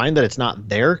it's fine that it's not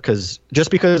there, because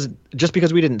just because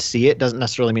we didn't see it doesn't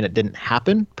necessarily mean it didn't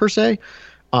happen per se.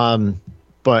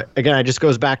 But again, it just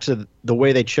goes back to the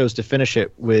way they chose to finish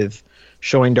it with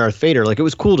showing Darth Vader. Like it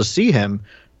was cool to see him,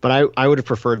 but I would have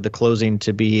preferred the closing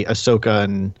to be Ahsoka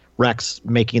and Rex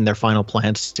making their final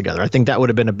plans together. I think that would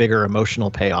have been a bigger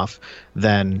emotional payoff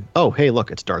than, oh, hey,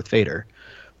 look, it's Darth Vader.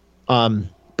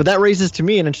 But that raises to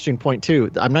me an interesting point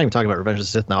too. I'm not even talking about Revenge of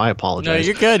the Sith now. I apologize. No,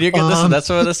 you're good. You're good. Listen,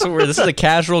 this is a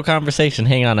casual conversation.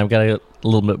 Hang on, I've got a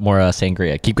little bit more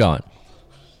sangria. Keep going.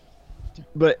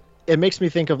 But it makes me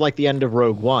think of like the end of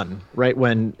Rogue One, right?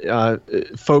 When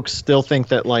folks still think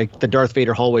that like the Darth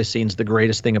Vader hallway scene's the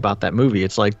greatest thing about that movie.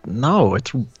 It's like, no,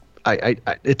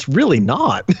 it's really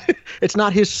not. It's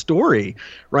not his story,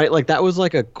 right? Like that was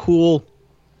like a cool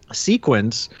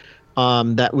sequence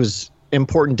that was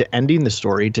important to ending the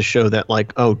story, to show that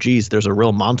like, oh geez, there's a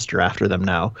real monster after them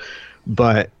now.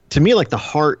 But to me, like the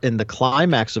heart and the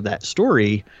climax of that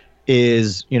story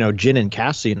is, Jin and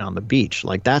Cassian on the beach.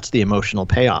 Like, that's the emotional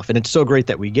payoff. And it's so great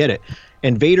that we get it.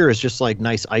 And Vader is just like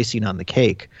nice icing on the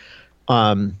cake.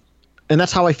 And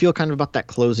that's how I feel kind of about that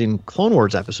closing Clone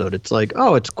Wars episode. It's like,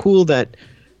 oh, it's cool that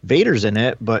Vader's in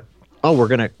it, but we're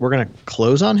gonna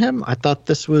close on him. I thought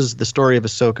this was the story of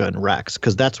Ahsoka and Rex,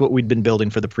 because that's what we'd been building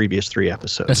for the previous 3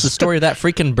 episodes. That's the story of that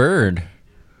freaking bird.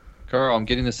 Carl, I'm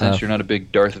getting the sense you're not a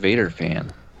big Darth Vader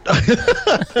fan.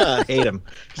 I hate him.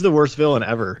 He's the worst villain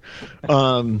ever.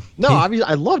 No, obviously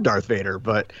I love Darth Vader,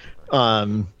 but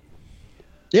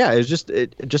yeah, it's just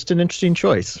an interesting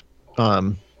choice.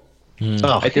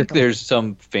 I think there's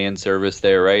some fan service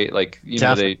there, right? Like,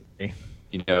 especially,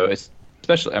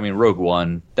 I mean, Rogue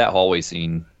One, that hallway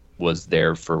scene was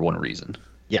there for one reason.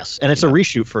 Yes, and it's a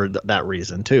reshoot for that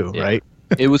reason too, right?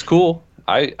 It was cool.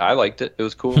 I liked it. It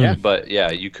was cool. Yeah. But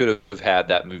yeah, you could have had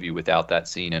that movie without that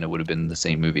scene, and it would have been the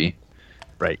same movie.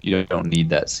 Right. You don't need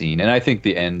that scene. And I think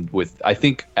I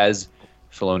think as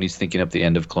Filoni's thinking up the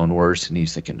end of Clone Wars, and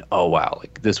he's thinking, oh wow,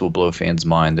 like this will blow fans'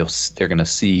 mind. They're gonna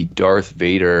see Darth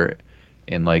Vader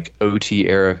and like OT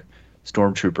era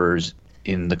stormtroopers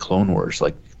in the Clone Wars.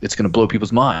 Like, it's gonna blow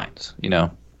people's minds,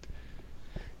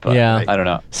 But yeah, I don't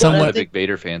know. I'm not a big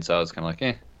Vader fan, so I was kind of like,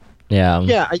 eh. Yeah.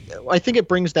 Yeah, I think it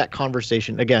brings that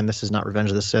conversation. Again, this is not Revenge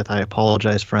of the Sith. I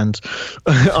apologize, friends.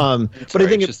 But I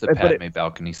think it's just the Padme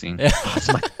balcony scene.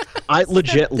 I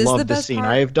legit This is love the this best scene. part.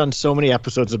 I have done so many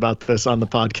episodes about this on the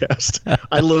podcast.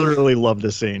 I literally love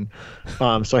this scene.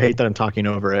 So I hate that I'm talking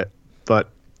over it, but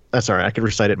that's all right. I could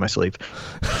recite it in my sleep.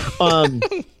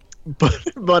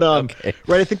 But Okay.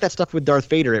 Right, I think that stuff with Darth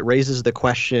Vader, it raises the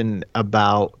question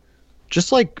about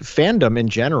just like fandom in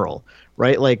general,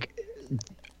 right? Like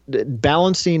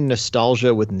balancing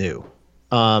nostalgia with new.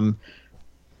 And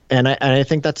I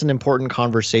think that's an important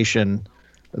conversation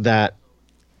that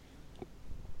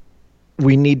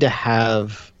we need to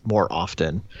have more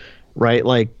often, right?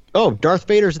 Like, oh, Darth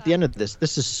Vader's at the end of this.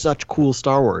 This is such cool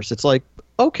Star Wars. It's like,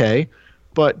 okay,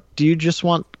 but do you just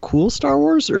want cool Star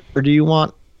Wars, or do you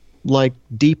want like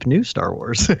deep new Star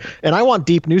Wars? And I want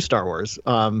deep new Star Wars.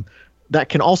 That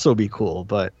can also be cool,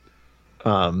 but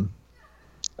I'm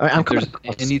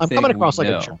coming across like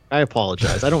a jerk. I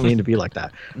apologize. I don't mean to be like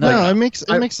that. No, it makes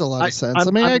a lot of sense.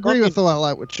 I agree with a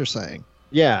lot of what you're saying.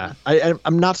 Yeah,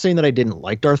 I'm not saying that I didn't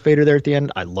like Darth Vader there at the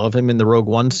end. I love him in the Rogue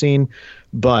One scene,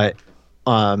 but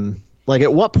like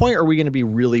at what point are we going to be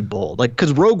really bold? Like,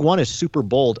 because Rogue One is super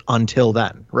bold until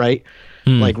then, right?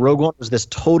 Like Rogue One was this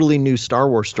totally new Star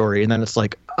Wars story, and then it's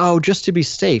like, oh, just to be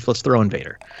safe, let's throw in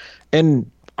Vader.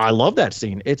 And I love that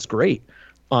scene. It's great.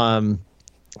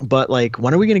 But like,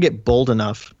 when are we going to get bold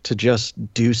enough to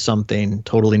just do something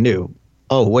totally new?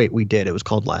 Oh, wait, we did. It was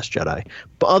called Last Jedi.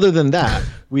 But other than that,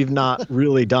 we've not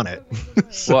really done it.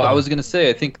 So, well, I was going to say,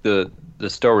 I think the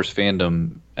Star Wars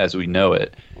fandom, as we know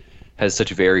it, has such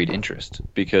varied interest,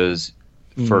 because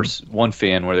first one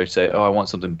fan where they say, oh, I want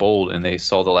something bold, and they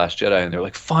saw The Last Jedi, and they're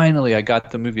like, finally, I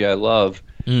got the movie I love.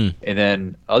 And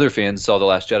then other fans saw The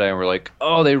Last Jedi and were like,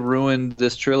 oh, they ruined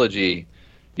this trilogy.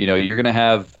 You're going to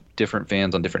have different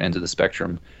fans on different ends of the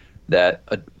spectrum. That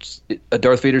a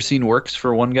Darth Vader scene works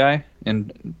for one guy,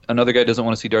 and another guy doesn't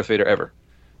want to see Darth Vader ever.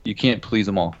 You can't please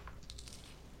them all.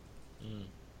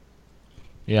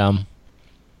 Yeah.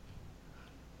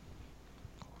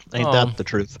 ain't that the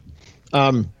truth?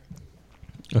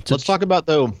 Let's talk about,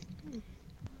 though,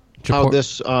 how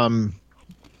this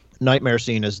nightmare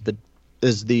scene is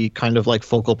the kind of like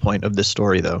focal point of this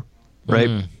story, though,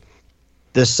 right?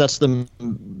 This sets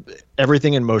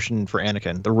everything in motion for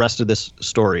Anakin. The rest of this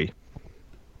story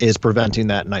is preventing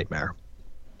that nightmare.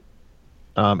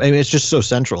 I mean, it's just so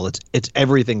central. It's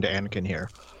everything to Anakin here.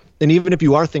 And even if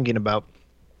you are thinking about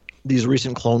these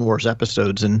recent Clone Wars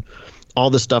episodes and all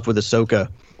the stuff with Ahsoka,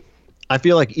 I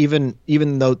feel like even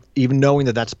knowing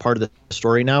that that's part of the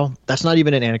story now, that's not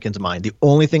even in Anakin's mind. The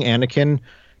only thing Anakin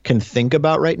can think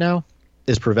about right now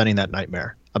is preventing that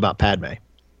nightmare about Padme.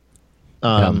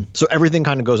 So everything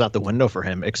kind of goes out the window for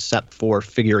him, except for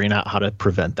figuring out how to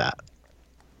prevent that.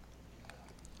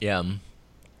 Yeah.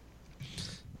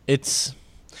 It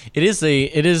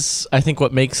is I think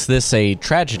what makes this a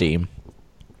tragedy,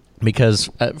 because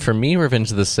for me,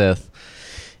 Revenge of the Sith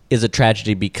is a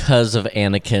tragedy because of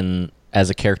Anakin as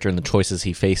a character and the choices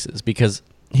he faces, because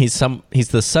he's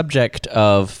the subject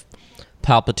of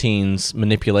Palpatine's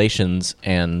manipulations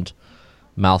and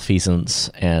malfeasance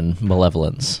and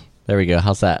malevolence. There we go.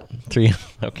 How's that? 3.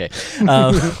 Okay.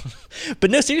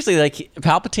 But no, seriously, like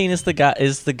Palpatine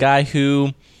is the guy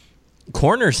who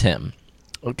corners him,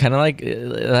 kind of like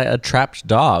a trapped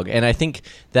dog, and I think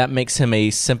that makes him a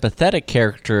sympathetic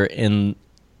character in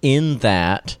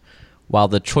that while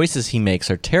the choices he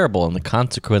makes are terrible and the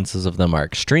consequences of them are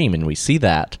extreme, and we see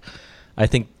that, I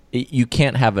think you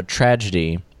can't have a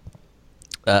tragedy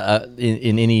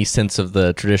in any sense of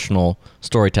the traditional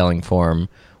storytelling form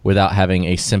without having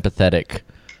a sympathetic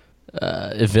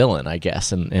villain, I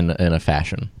guess, in a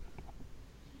fashion.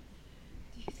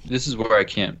 This is where I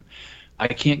can't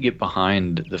get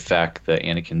behind the fact that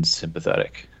Anakin's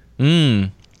sympathetic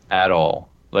at all.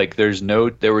 Like, there was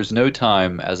no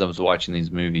time as I was watching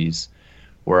these movies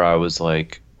where I was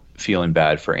like feeling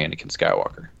bad for Anakin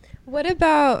Skywalker. What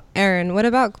about Aaron? What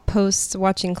about post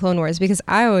watching Clone Wars? Because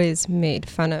I always made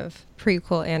fun of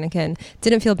prequel Anakin.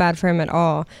 Didn't feel bad for him at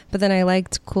all. But then I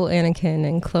liked cool Anakin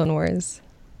in Clone Wars.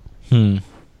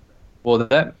 Well,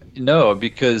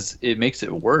 because it makes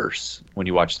it worse when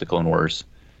you watch the Clone Wars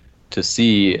to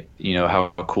see,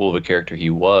 how cool of a character he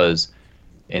was,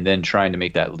 and then trying to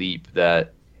make that leap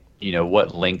that,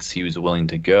 what lengths he was willing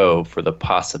to go for the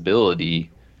possibility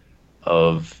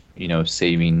of,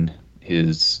 saving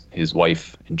his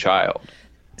wife and child.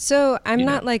 So I'm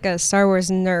not like a Star Wars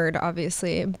nerd,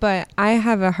 obviously, but I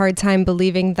have a hard time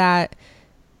believing that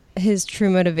his true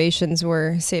motivations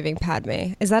were saving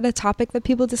Padme. Is that a topic that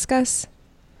people discuss?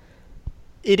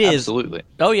 It is. Absolutely.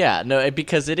 Oh, yeah. No,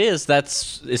 because it is.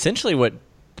 That's essentially what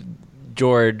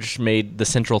George made the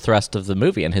central thrust of the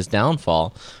movie, and his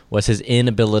downfall was his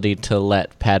inability to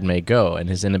let Padme go and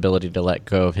his inability to let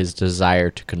go of his desire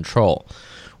to control,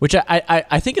 which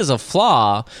I think is a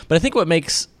flaw. But I think what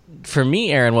makes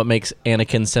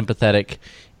Anakin sympathetic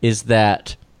is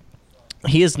that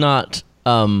he is not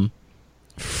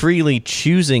freely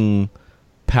choosing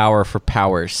power for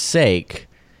power's sake.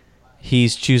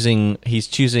 He's seeking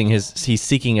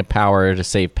a power to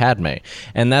save Padme,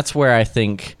 and that's where I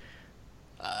think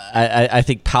I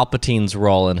think Palpatine's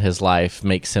role in his life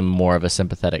makes him more of a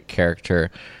sympathetic character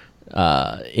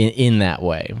in that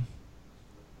way.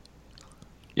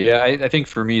 Yeah, I think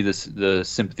for me, the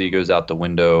sympathy goes out the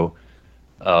window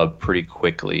pretty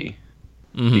quickly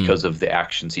because of the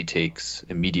actions he takes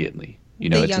immediately.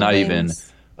 It's not even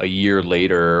a year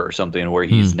later or something where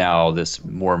he's now this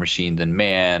more machine than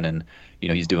man, and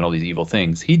he's doing all these evil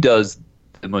things. He does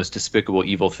the most despicable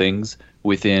evil things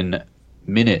within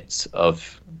minutes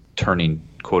of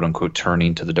quote unquote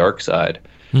turning to the dark side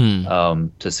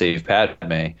to save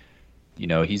Padme.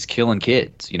 He's killing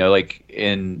kids.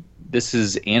 And this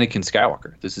is Anakin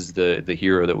Skywalker. This is the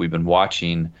hero that we've been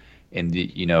watching, and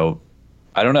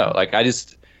I don't know.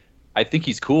 I think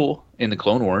he's cool in the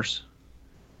Clone Wars,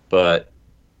 but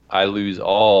I lose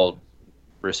all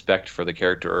respect for the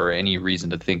character or any reason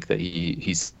to think that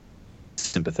he's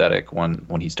sympathetic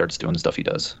when he starts doing the stuff he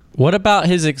does. What about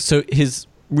his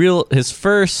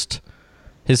first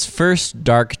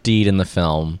dark deed in the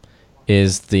film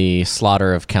is the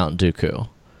slaughter of Count Dooku.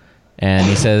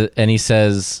 And he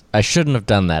says, I shouldn't have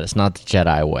done that. It's not the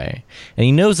Jedi way. And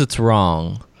he knows it's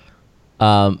wrong.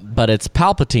 But it's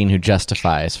Palpatine who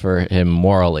justifies for him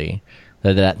morally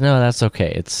that no, that's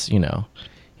okay. It's,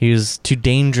 he was too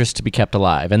dangerous to be kept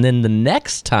alive. And then the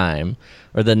next time,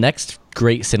 or the next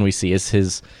great sin we see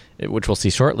is which we'll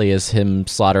see shortly, is him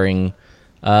slaughtering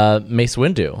Mace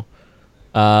Windu.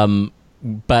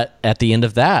 But at the end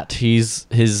of that, he's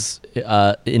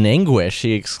in anguish.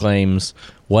 He exclaims,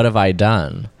 "What have I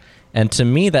done?" And to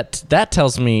me, that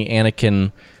tells me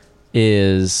Anakin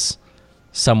is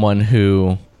someone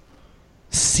who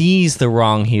sees the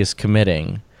wrong he is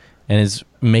committing and is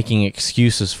making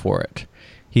excuses for it.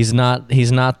 He's not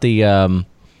the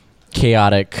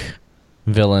chaotic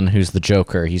villain who's the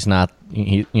Joker. He's not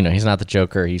he's not the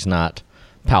Joker. He's not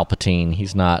Palpatine.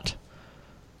 He's not,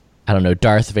 I don't know,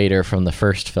 Darth Vader from the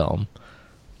first film.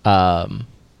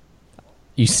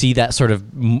 You see that sort of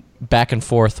back and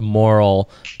forth moral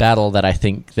battle that I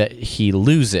think that he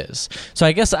loses. So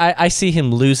I guess I see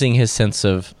him losing his sense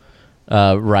of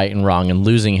right and wrong and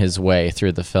losing his way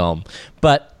through the film.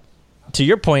 But to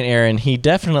your point, Aaron, he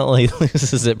definitely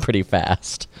loses it pretty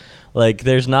fast. Like,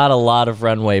 there's not a lot of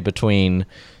runway between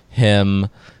him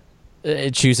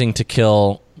choosing to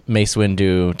kill Mace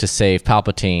Windu to save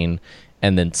Palpatine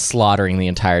and then slaughtering the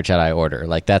entire Jedi Order.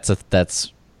 Like,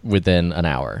 that's within an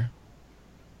hour.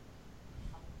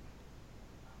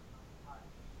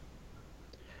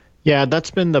 Yeah,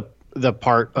 that's been the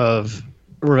part of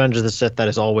Revenge of the Sith that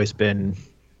has always been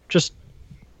just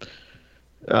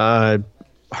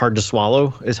hard to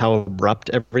swallow, is how abrupt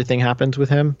everything happens with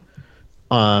him.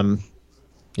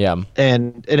 Yeah.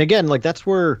 And again, like, that's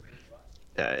where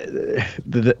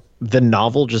the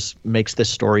novel just makes this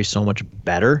story so much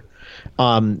better.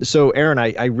 So Aaron,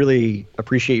 I really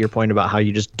appreciate your point about how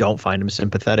you just don't find him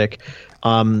sympathetic.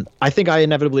 I think I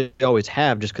inevitably always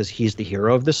have, just because he's the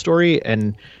hero of this story,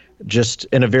 and just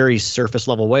in a very surface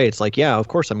level way, it's like, yeah, of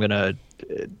course I'm gonna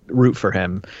root for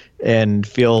him and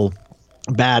feel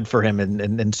bad for him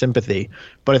and sympathy.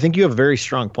 But I think you have a very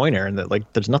strong point, Aaron, that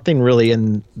like there's nothing really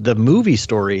in the movie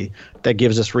story that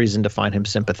gives us reason to find him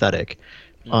sympathetic.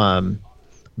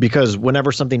 Because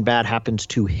whenever something bad happens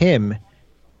to him,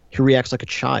 he reacts like a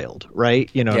child, right?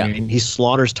 You know, I mean, he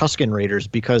slaughters Tusken Raiders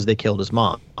because they killed his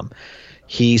mom.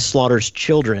 He slaughters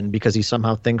children because he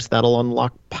somehow thinks that'll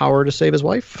unlock power to save his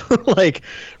wife. Like,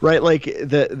 right? Like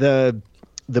the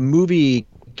movie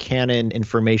canon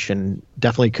information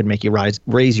definitely could make you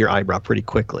raise your eyebrow pretty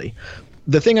quickly.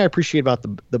 The thing I appreciate about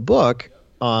the book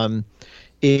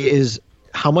is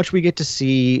how much we get to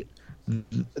see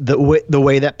the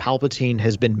way that Palpatine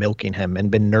has been milking him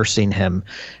and been nursing him,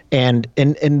 and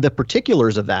the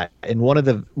particulars of that. And one of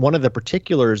the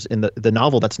particulars in the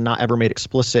novel that's not ever made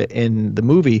explicit in the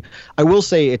movie, I will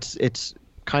say it's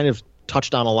kind of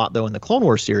touched on a lot though in the Clone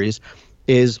Wars series,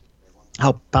 is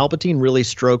how Palpatine really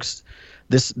strokes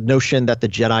this notion that the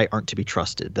Jedi aren't to be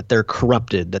trusted, that they're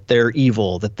corrupted, that they're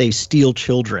evil, that they steal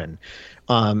children,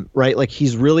 right? Like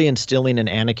he's really instilling in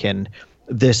Anakin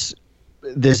this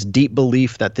deep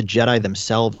belief that the Jedi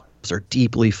themselves are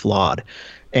deeply flawed,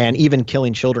 and even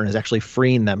killing children is actually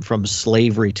freeing them from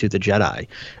slavery to the Jedi.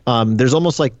 There's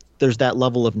almost like there's that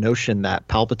level of notion that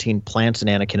Palpatine plants in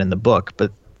Anakin in the book,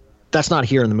 but that's not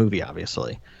here in the movie,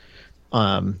 obviously.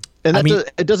 And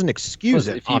it doesn't excuse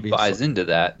it. If he buys into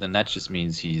that, then that just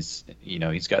means he's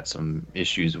got some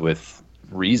issues with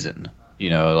reason.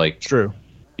 Like true.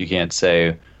 You can't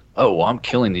say, oh, well, I'm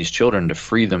killing these children to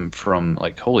free them from,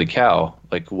 like, holy cow,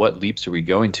 like, what leaps are we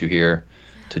going to here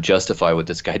to justify what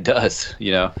this guy does,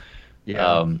 Yeah.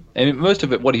 And most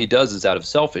of it, what he does is out of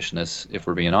selfishness, if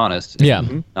we're being honest. Yeah.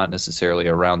 Not necessarily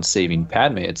around saving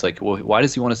Padme. It's like, well, why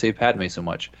does he want to save Padme so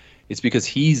much? It's because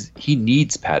he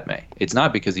needs Padme. It's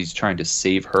not because he's trying to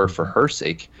save her for her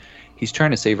sake. He's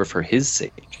trying to save her for his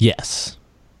sake. Yes.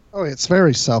 Oh, it's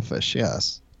very selfish,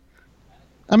 yes.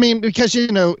 I mean, because,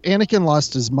 Anakin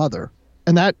lost his mother,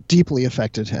 and that deeply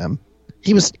affected him.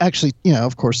 He was actually,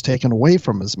 of course, taken away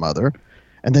from his mother,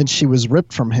 and then she was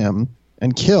ripped from him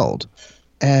and killed.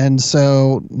 And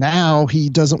so now he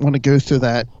doesn't want to go through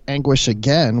that anguish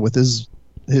again with his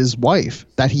wife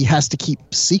that he has to keep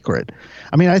secret.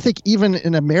 I mean, I think even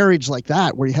in a marriage like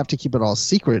that, where you have to keep it all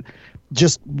secret,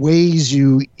 just weighs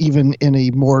you even in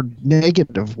a more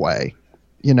negative way.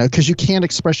 Because you can't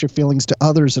express your feelings to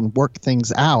others and work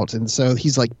things out. And so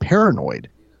he's like paranoid,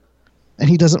 and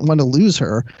he doesn't want to lose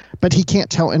her, but he can't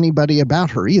tell anybody about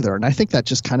her either. And I think that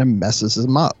just kind of messes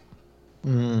him up.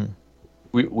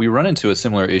 We run into a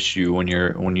similar issue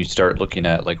when you start looking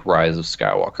at like Rise of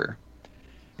Skywalker,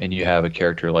 and you have a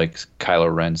character like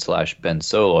Kylo Ren / Ben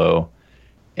Solo,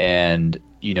 and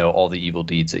all the evil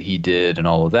deeds that he did and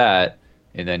all of that,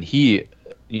 and then he,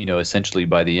 essentially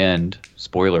by the end,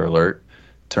 spoiler alert,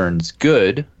 turns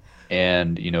good,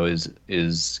 and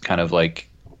is kind of like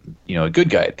a good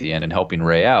guy at the end and helping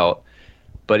Rey out,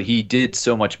 but he did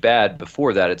so much bad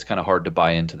before that, it's kind of hard to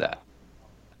buy into that.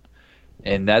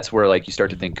 And that's where like you start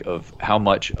to think of how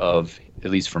much of,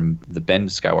 at least from the Ben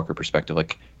Skywalker perspective,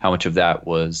 like how much of that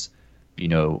was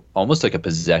almost like a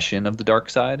possession of the dark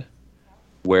side,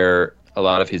 where a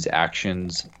lot of his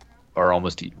actions are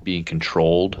almost being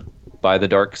controlled by the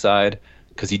dark side,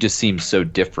 because he just seems so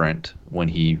different when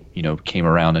he, came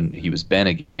around and he was Ben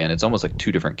again. It's almost like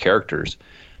two different characters.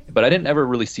 But I didn't ever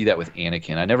really see that with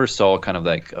Anakin. I never saw kind of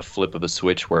like a flip of a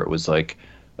switch where it was like,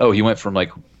 oh, he went from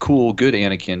like cool, good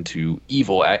Anakin to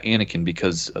evil Anakin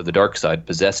because of the dark side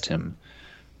possessed him.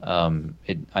 I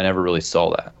never really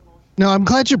saw that. No, I'm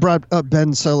glad you brought up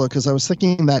Ben Solo, because I was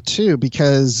thinking that too,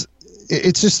 because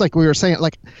it's just like we were saying,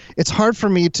 like it's hard for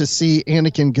me to see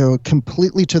Anakin go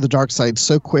completely to the dark side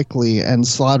so quickly and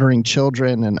slaughtering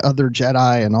children and other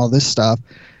Jedi and all this stuff,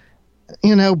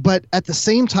 but at the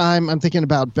same time, I'm thinking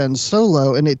about Ben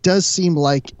Solo, and it does seem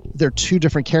like they're two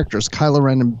different characters, Kylo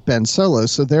Ren and Ben Solo.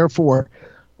 So therefore,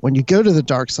 when you go to the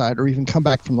dark side or even come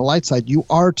back from the light side, you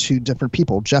are two different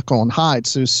people, Jekyll and Hyde.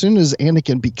 So as soon as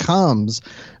Anakin becomes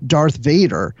Darth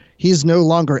Vader, he is no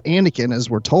longer Anakin, as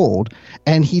we're told.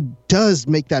 And he does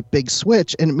make that big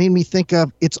switch. And it made me think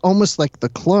of, it's almost like the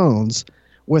clones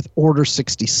with Order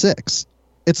 66.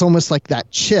 It's almost like that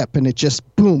chip, and it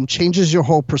just, boom, changes your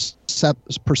whole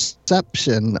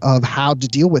perception of how to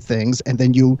deal with things. And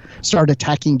then you start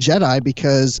attacking Jedi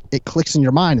because it clicks in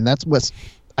your mind. And that's what's,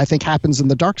 I think, happens in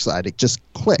the dark side. It just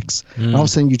clicks. And all of a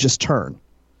sudden you just turn.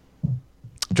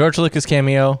 George Lucas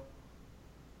cameo.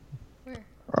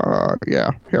 Oh,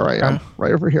 Yeah, here I am,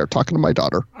 right over here, talking to my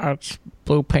daughter. It's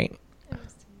blue paint.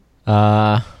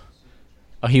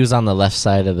 He was on the left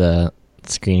side of the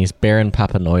screen. He's Baron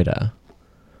Papanoida.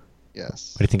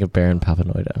 Yes. What do you think of Baron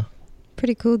Papanoida?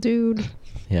 Pretty cool dude.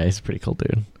 Yeah, he's a pretty cool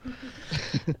dude.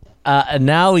 And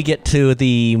now we get to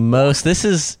this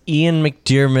is Ian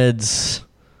McDiarmid's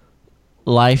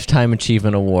Lifetime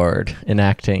Achievement Award in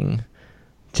acting.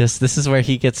 This is where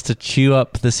he gets to chew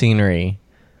up the scenery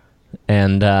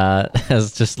and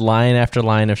has just line after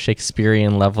line of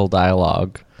Shakespearean level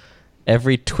dialogue.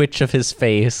 Every twitch of his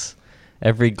face,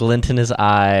 every glint in his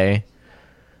eye.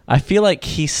 I feel like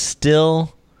he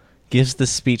still gives the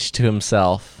speech to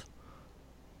himself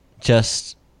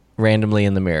just randomly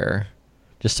in the mirror,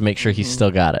 just to make sure he's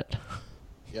still got it.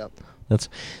 Yep. Did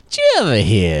you ever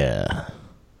hear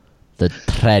the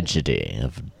tragedy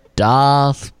of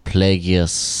Darth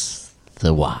Plagueis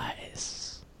the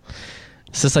Wise?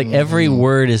 It's just like every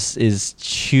word is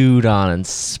chewed on and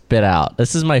spit out.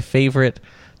 This is my favorite.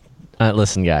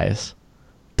 Listen, guys,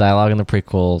 dialogue in the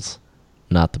prequels,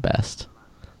 not the best.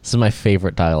 This is my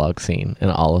favorite dialogue scene in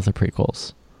all of the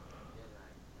prequels.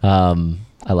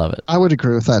 I love it. I would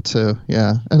agree with that too.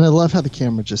 Yeah, and I love how the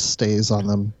camera just stays on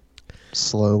them,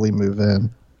 slowly move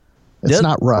in. It's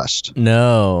not rushed.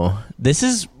 No, this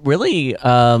is really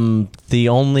the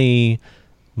only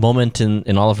moment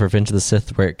in all of Revenge of the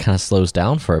Sith where it kind of slows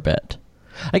down for a bit.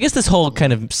 I guess this whole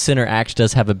kind of center act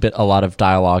does have a lot of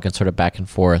dialogue and sort of back and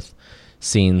forth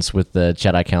scenes with the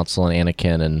Jedi Council and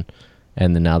Anakin,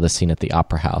 and then now the scene at the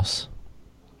Opera House.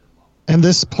 And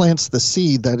this plants the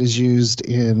seed that is used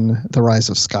in The Rise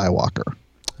of Skywalker.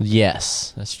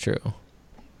 Yes, that's true.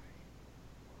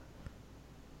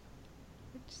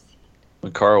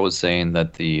 When Carl was saying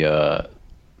that the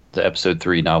Episode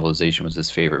 3 novelization was his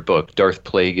favorite book, Darth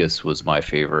Plagueis was my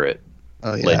favorite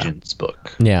Legends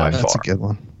book. Yeah, by that's far. a good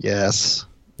one. Yes.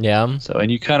 Yeah. So,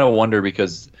 and you kind of wonder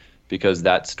because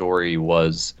that story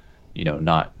was,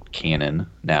 not canon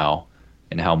now,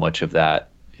 and how much of that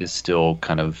is still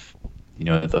kind of,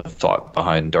 the thought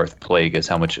behind Darth Plagueis,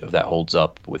 how much of that holds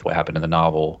up with what happened in the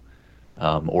novel,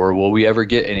 or will we ever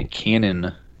get a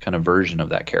canon kind of version of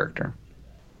that character?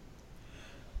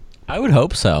 I would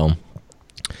hope so.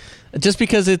 Just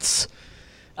because it's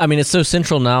so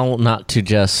central now, not to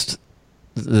just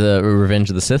the Revenge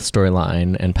of the Sith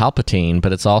storyline and Palpatine,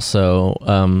 but it's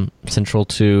also central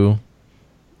to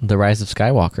the Rise of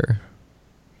Skywalker.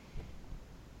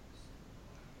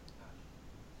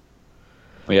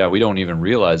 Well, yeah, we don't even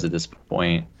realize at this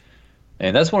point,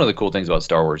 and that's one of the cool things about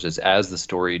Star Wars is as the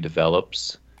story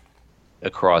develops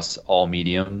across all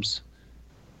mediums,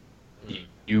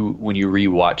 when you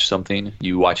rewatch something,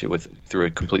 you watch it through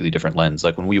a completely different lens.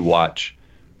 Like when we watch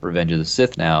Revenge of the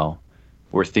Sith now,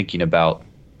 we're thinking about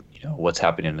what's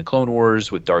happening in the Clone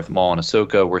Wars with Darth Maul and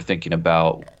Ahsoka. We're thinking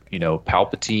about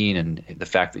Palpatine and the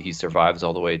fact that he survives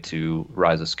all the way to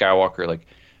Rise of Skywalker. Like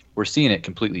we're seeing it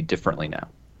completely differently now.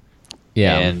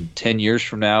 Yeah. And 10 years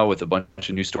from now, with a bunch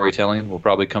of new storytelling, we'll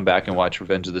probably come back and watch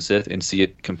Revenge of the Sith and see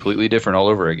it completely different all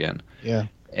over again. Yeah.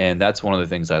 And that's one of the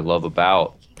things I love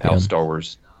about how Star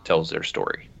Wars tells their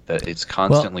story. That it's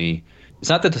constantly, it's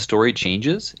not that the story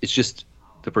changes, it's just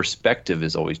the perspective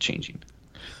is always changing.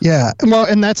 Yeah. Well,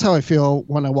 and that's how I feel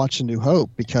when I watch A New Hope,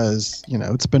 because,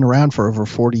 it's been around for over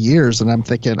 40 years and I'm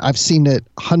thinking I've seen it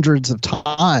hundreds of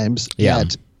times,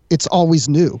 yet it's always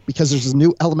new because there's a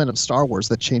new element of Star Wars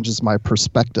that changes my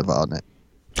perspective on it.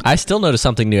 I still notice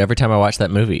something new every time I watch that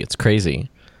movie. It's crazy.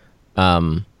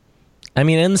 And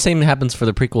the same happens for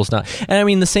the prequels now.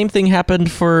 And the same thing happened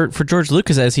for George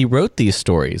Lucas as he wrote these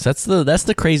stories. That's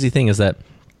the crazy thing is that,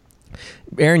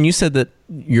 Aaron, you said that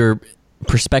your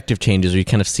perspective changes or you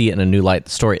kind of see it in a new light.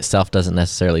 The story itself doesn't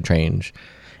necessarily change.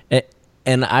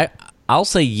 And I'll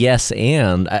say yes,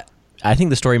 and I think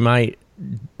the story might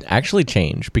actually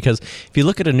change because if you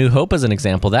look at A New Hope as an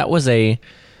example, that was it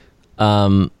was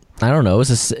a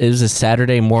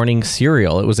Saturday morning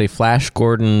serial. It was a Flash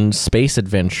Gordon space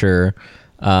adventure,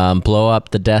 blow up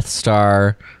the Death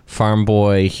Star, farm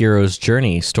boy hero's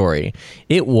journey story.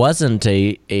 It wasn't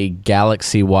a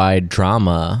galaxy-wide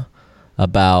drama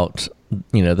about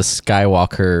the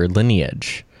Skywalker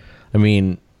lineage.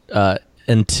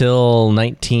 Until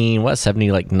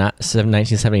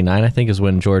 1979, I think, is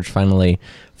when George finally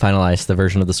finalized the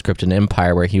version of the script in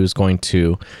Empire where he was going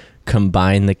to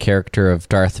combine the character of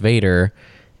Darth Vader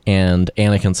and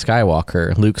Anakin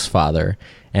Skywalker, Luke's father,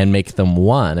 and make them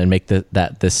one and make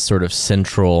this sort of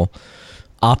central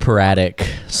operatic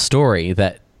story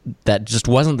that just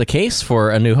wasn't the case for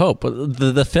A New Hope.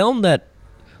 The film that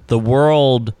the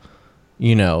world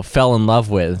fell in love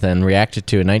with and reacted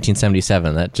to in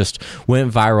 1977 that just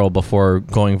went viral before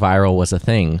going viral was a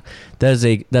thing.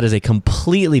 That is a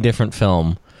completely different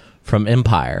film from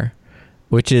Empire,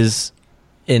 which is,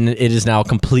 and it is now a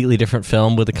completely different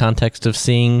film with the context of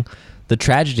seeing the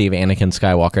tragedy of Anakin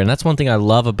Skywalker. And that's one thing I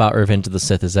love about Revenge of the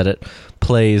Sith, is that it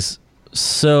plays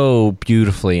so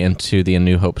beautifully into the A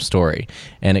New Hope story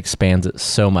and expands it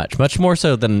so much more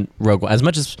so than Rogue One. As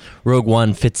much as Rogue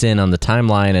One fits in on the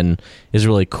timeline and is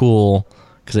really cool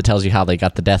because it tells you how they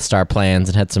got the Death Star plans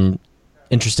and had some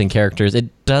interesting characters,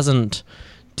 it doesn't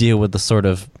deal with the sort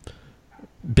of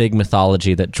big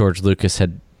mythology that George Lucas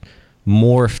had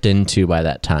morphed into by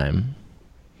that time.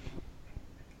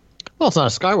 Well, it's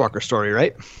not a Skywalker story,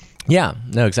 right? Yeah,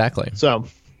 no, exactly. So,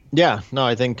 yeah, no,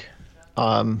 I think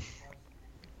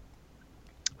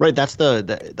right, that's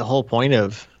the whole point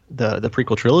of the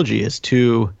prequel trilogy, is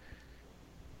to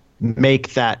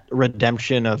make that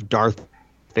redemption of Darth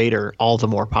Vader all the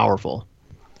more powerful.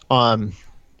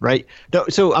 Right? No,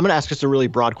 so I'm going to ask just a really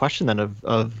broad question then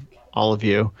of all of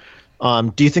you.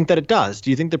 Do you think that it does?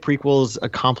 Do you think the prequels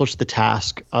accomplish the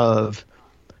task of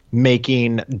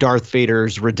making Darth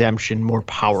Vader's redemption more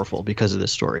powerful because of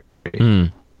this story?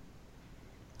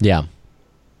 Yeah.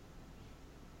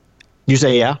 You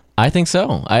say yeah? I think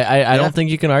so. I don't think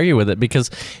you can argue with it,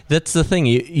 because that's the thing.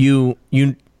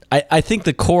 I think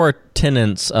the core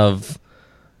tenets of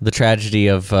the tragedy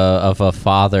of a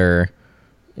father,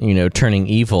 turning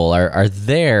evil are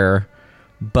there,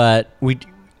 but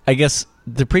I guess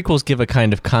the prequels give a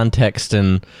kind of context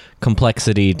and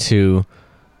complexity to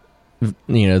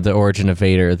the origin of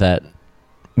Vader that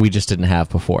we just didn't have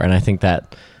before, and I think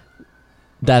that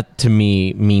to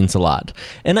me means a lot,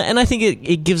 and I think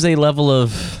it gives a level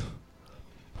of,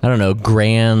 I don't know,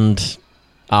 grand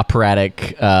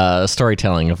operatic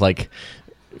storytelling of Anakin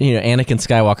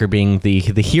Skywalker being the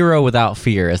hero without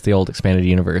fear, as the old expanded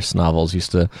universe novels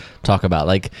used to talk about,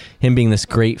 like him being this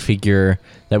great figure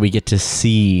that we get to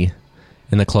see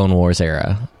in the Clone Wars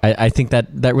era. I think that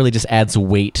really just adds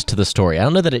weight to the story. I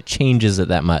don't know that it changes it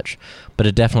that much, but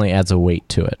it definitely adds a weight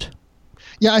to it.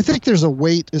 Yeah, I think there's a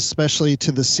weight, especially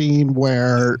to the scene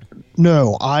where,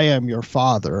 no, I am your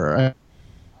father. I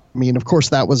mean, of course,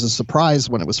 that was a surprise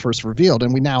when it was first revealed,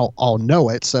 and we now all know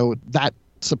it, so that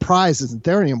surprise isn't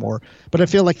there anymore. But I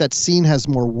feel like that scene has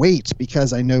more weight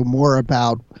because I know more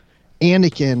about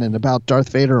Anakin and about Darth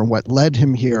Vader and what led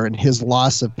him here, and his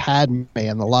loss of Padme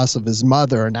and the loss of his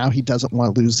mother, and now he doesn't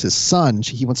want to lose his son.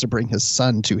 He wants to bring his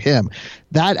son to him.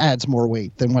 That adds more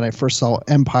weight than when I first saw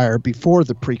Empire before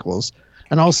the prequels.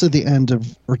 And also the end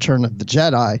of Return of the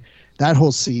Jedi, that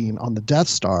whole scene on the Death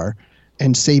Star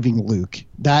and saving Luke.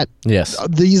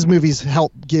 These movies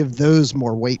help give those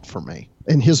more weight for me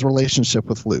in his relationship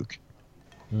with Luke.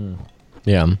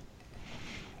 Yeah.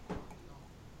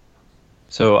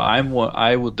 So I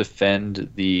will defend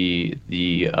the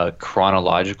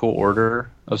chronological order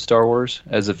of Star Wars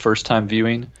as a first time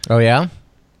viewing. Oh yeah?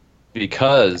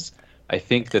 Because I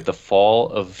think that the fall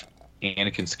of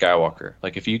Anakin Skywalker,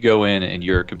 like if you go in and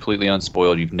you're completely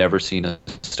unspoiled, you've never seen a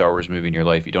Star Wars movie in your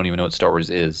life, you don't even know what Star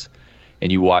Wars is,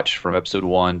 and you watch from episode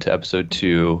 1 to episode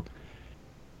 2,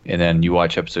 and then you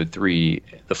watch episode 3,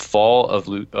 the fall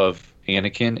of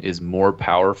Anakin is more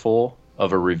powerful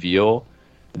of a reveal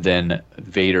than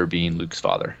Vader being Luke's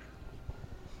father.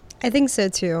 I think so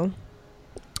too.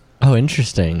 Oh,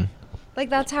 interesting. Like,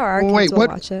 that's how our kids will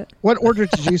watch it. What order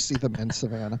did you see them in,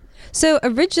 Savannah? So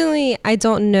originally, I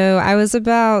don't know. I was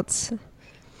about 7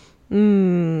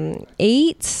 or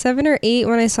 8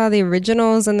 when I saw the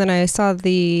originals, and then I saw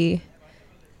the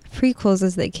prequels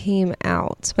as they came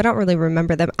out, but I don't really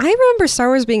remember them. I remember Star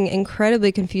Wars being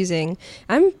incredibly confusing.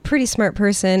 I'm a pretty smart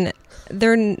person.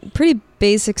 They're pretty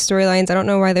basic storylines. I don't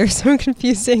know why they're so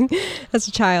confusing as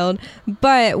a child.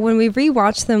 But when we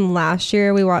rewatched them last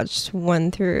year, we watched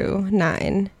 1 through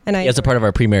 9. And as a part of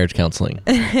our pre-marriage counseling.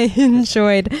 I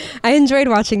enjoyed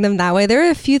watching them that way. There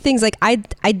are a few things, like I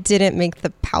didn't make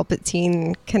the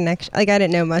Palpatine connection. Like, I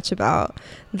didn't know much about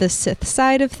the Sith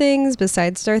side of things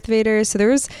besides Darth Vader. So there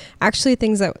was actually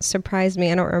things that surprised me.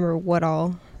 I don't remember what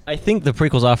all. I think the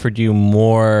prequels offered you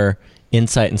more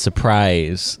insight and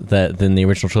surprise than the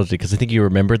original trilogy, because I think you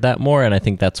remembered that more, and I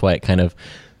think that's why it kind of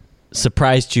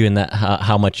surprised you in that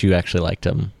how much you actually liked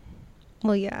them.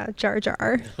 Well, yeah, Jar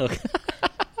Jar. Well,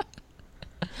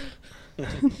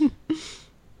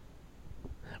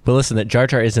 listen, that Jar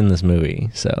Jar is in this movie,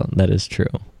 so that is true.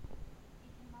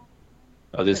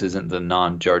 Oh, this isn't the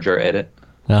non-Jar Jar edit?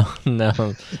 No.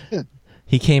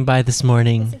 He came by this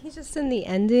morning. He's just in the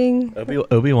ending.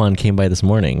 Obi-Wan came by this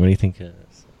morning. What do you think?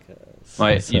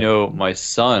 My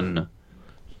son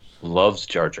loves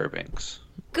Jar Jar Binks.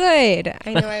 Good.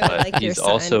 I know I would But like your he's son.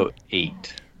 also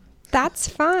 8. That's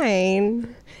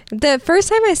fine. The first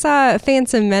time I saw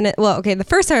Phantom Menace, the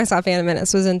first time I saw Phantom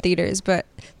Menace was in theaters, but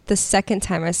the second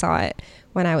time I saw it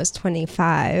when I was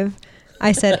 25,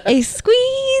 I said, "Hey,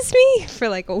 squeeze me," for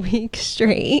like a week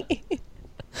straight.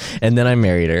 And then I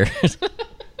married her.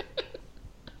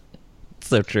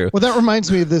 So true. Well, that reminds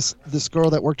me of this girl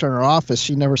that worked in our office.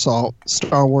 She never saw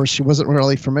Star Wars. She wasn't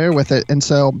really familiar with it. And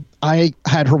so I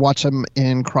had her watch them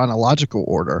in chronological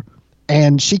order.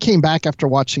 And she came back after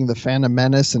watching The Phantom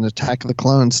Menace and Attack of the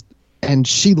Clones, and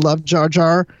she loved Jar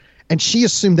Jar, and she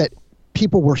assumed that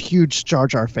people were huge Jar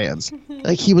Jar fans.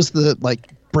 Like he was the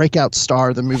breakout star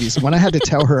of the movies. When I had to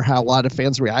tell her how a lot of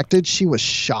fans reacted, she was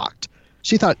shocked.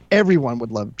 She thought everyone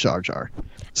would love Jar Jar.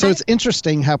 So it's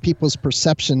interesting how people's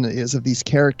perception is of these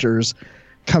characters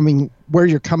where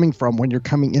you're coming from when you're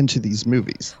coming into these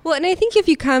movies. Well, and I think if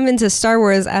you come into Star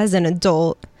Wars as an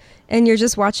adult and you're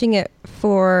just watching it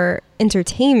for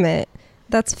entertainment,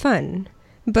 that's fun.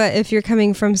 But if you're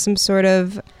coming from some sort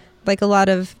of, like a lot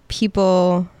of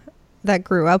people that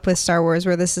grew up with Star Wars,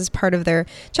 where this is part of their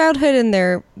childhood and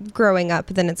they're growing up,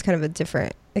 then it's kind of a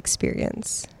different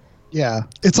experience. Yeah.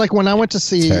 It's like when I went to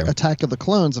see Attack of the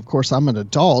Clones, of course, I'm an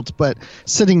adult, but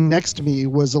sitting next to me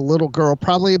was a little girl,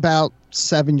 probably about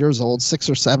 7 years old, 6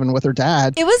 or 7, with her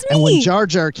dad. It was me. And when Jar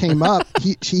Jar came up,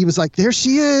 he was like, there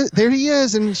he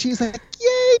is. And she's like,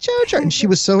 yay, Jar Jar. And she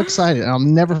was so excited. And I'll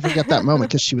never forget that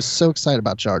moment because she was so excited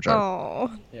about Jar Jar. Oh.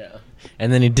 Yeah.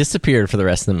 And then he disappeared for the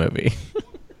rest of the movie.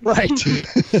 Right.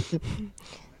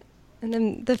 And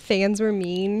then the fans were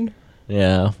mean.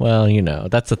 Yeah, well,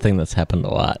 that's a thing that's happened a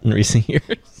lot in recent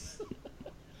years.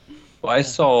 Well, I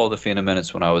saw The Phantom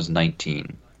Menace when I was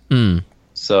 19. Mm.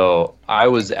 So I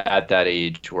was at that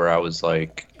age where I was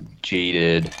like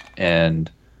jaded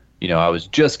and, I was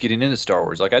just getting into Star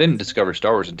Wars. Like I didn't discover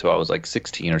Star Wars until I was like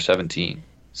 16 or 17.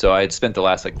 So I had spent the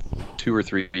last 2 or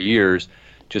 3 years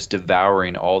just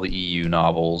devouring all the EU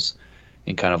novels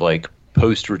and kind of like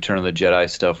post Return of the Jedi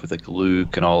stuff with like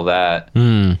Luke and all that.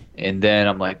 Mm. And then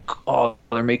I'm like, oh,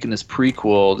 they're making this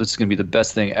prequel. This is going to be the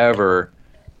best thing ever.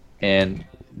 And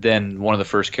then one of the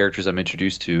first characters I'm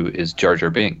introduced to is Jar Jar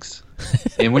Binks.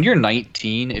 And when you're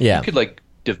 19, if you could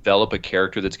develop a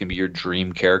character that's going to be your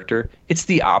dream character, it's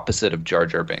the opposite of Jar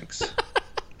Jar Binks.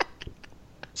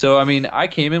 So, I mean, I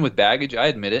came in with baggage. I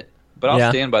admit it. But I'll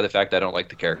stand by the fact that I don't like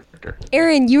the character.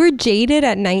 Aaron, you were jaded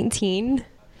at 19?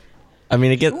 I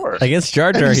mean, against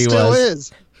Jar Jar, he still was.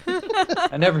 Is.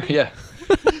 I never,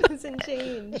 Hasn't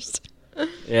changed.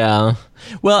 Yeah.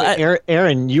 Well,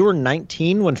 Aaron, you were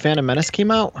 19 when Phantom Menace came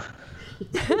out?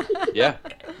 Yeah.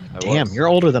 Damn, you're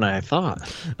older than I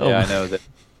thought. Yeah, I know that.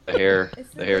 The hair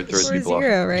throws people off.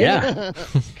 Right? Yeah.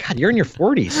 God, you're in your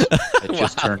 40s. I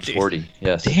just turned 40.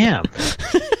 Yes. Damn.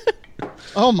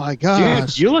 Oh my gosh.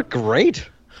 Dude, you look great.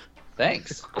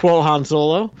 Thanks. Quote Han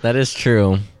Solo. that is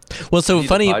true. Well, so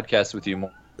funny. Podcast with you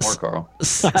more, Carl.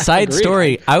 Side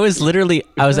story. I was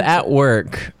at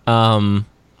work, and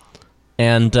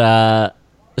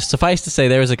suffice to say,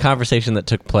 there was a conversation that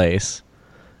took place,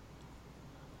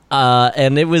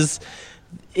 and it was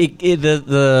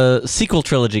the sequel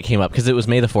trilogy came up because it was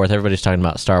May the 4th. Everybody's talking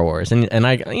about Star Wars, and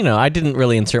I didn't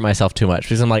really insert myself too much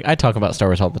because I'm like, I talk about Star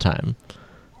Wars all the time,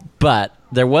 but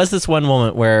there was this one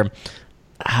moment where.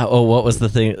 What was the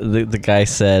thing the guy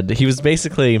said? He was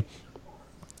basically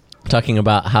talking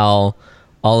about how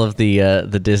all of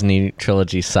the Disney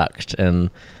trilogy sucked, and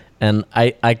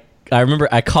I remember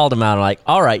I called him out. I'm like,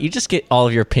 all right, you just get all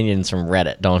of your opinions from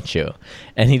Reddit, don't you?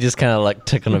 And he just kind of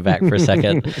took him aback for a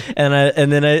second, and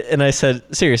I said,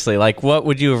 seriously, what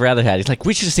would you have rather had? He's like,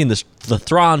 we should have seen the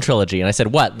Thrawn trilogy, and I said,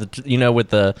 what? With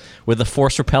the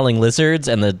force repelling lizards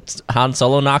and the Han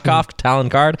Solo knockoff Talon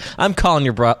Guard? I'm calling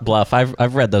your bluff.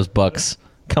 I've read those books.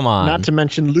 Come on. Not to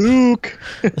mention Luke.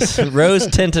 Rose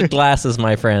tinted glasses,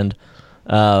 my friend.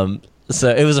 So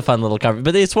it was a fun little conversation,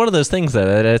 but it's one of those things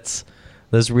that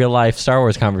those real life Star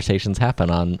Wars conversations happen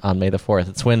on May the 4th.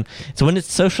 It's when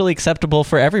it's socially acceptable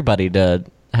for everybody to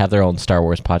have their own Star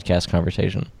Wars podcast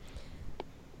conversation.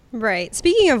 Right.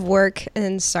 Speaking of work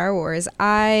and Star Wars,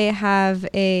 I have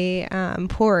a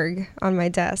Porg on my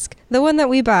desk. The one that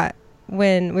we bought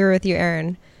when we were with you,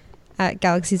 Aaron, at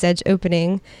Galaxy's Edge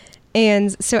opening.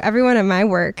 And so everyone at my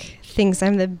work thinks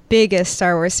I'm the biggest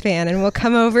Star Wars fan and will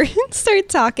come over and start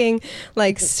talking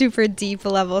super deep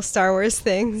level Star Wars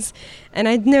things. And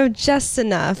I know just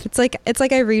enough. It's like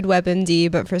I read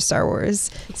WebMD but for Star Wars.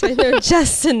 So I know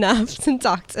just enough to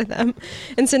talk to them.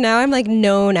 And so now I'm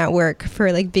known at work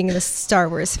for being the Star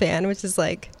Wars fan, which is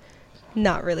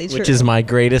not really true. which is my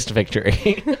greatest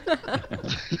victory.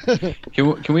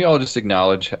 Can we all just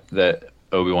acknowledge that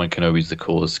Obi-Wan Kenobi's the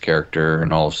coolest character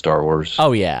in all of Star Wars?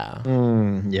 Oh yeah,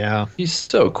 Yeah. He's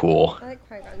so cool. I like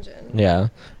Qui-Gon Jinn. yeah.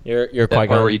 You're That part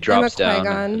where he Qui-Gon. drops down.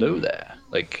 Qui-Gon. And, hello there.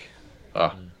 Like,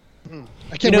 I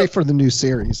can't wait for the new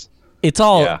series. It's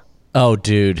all. Yeah. Oh,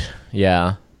 dude.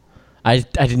 Yeah. I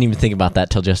didn't even think about that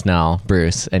till just now,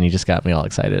 Bruce, and you just got me all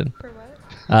excited. For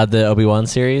what? The Obi-Wan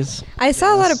series. I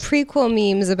saw a lot of prequel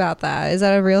memes about that. Is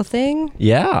that a real thing?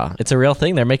 Yeah, it's a real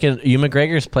thing. They're making Ewan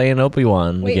McGregor's playing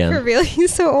Obi-Wan Wait, again. for real?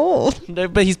 He's so old.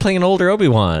 But he's playing an older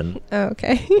Obi-Wan. Oh,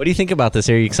 okay. What do you think about this?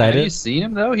 Are you have you excited? seen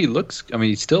him though? He looks. I mean,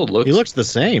 he still looks. He looks the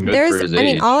same. Good for his I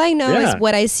mean, age. all I know Yeah. is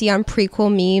what I see on prequel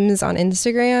memes on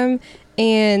Instagram,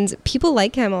 and people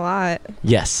like him a lot.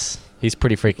 Yes, he's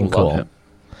pretty freaking Love cool. him.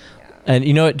 And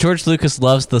you know what? George Lucas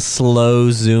loves the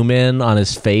slow zoom in on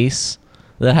his face.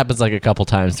 That happens like a couple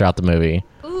times throughout the movie.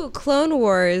 Ooh, Clone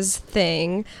Wars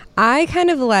thing. I kind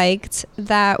of liked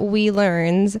that we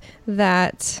learned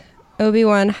that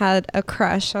Obi-Wan had a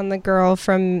crush on the girl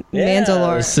from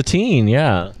Mandalore. Satine,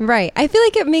 yeah. Right. I feel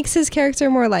like it makes his character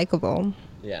more likable.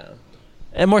 Yeah.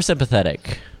 And more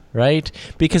sympathetic, right?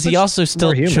 Because he also still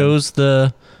more human. chose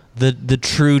the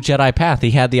true Jedi path. He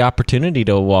had the opportunity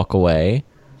to walk away.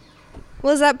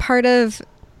 Was that part of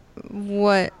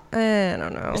what? I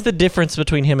don't know. It's the difference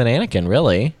between him and Anakin,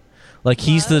 really. Like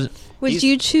he's the. Would he's-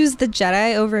 you choose the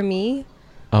Jedi over me?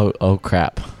 Oh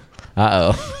crap.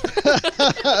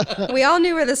 Uh-oh. We all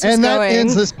knew where this was And that going.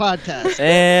 ends this podcast.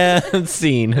 And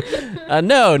scene.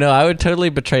 No, I would totally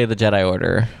betray the Jedi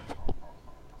Order.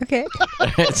 Okay.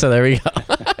 So there we go.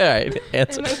 All right.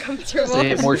 Answer. I'm uncomfortable.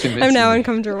 Say it more I'm now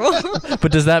convincingly. uncomfortable.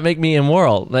 But does that make me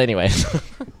immoral? Anyways.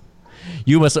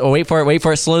 You must wait for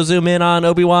it. Slow zoom in on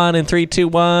Obi-Wan in 3, 2,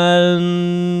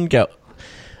 1, go.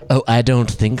 Oh, I don't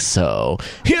think so.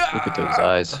 Look at those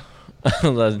eyes.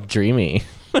 That's dreamy.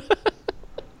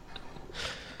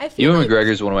 I feel Ewan like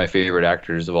McGregor's one of my favorite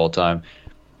actors of all time,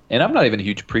 and I'm not even a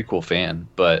huge prequel fan,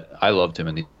 but I loved him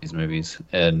in these movies.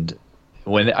 And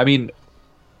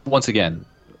once again,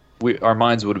 our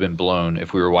minds would have been blown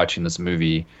if we were watching this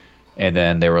movie, and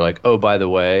then they were like, "Oh, by the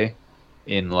way,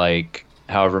 in like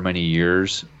however many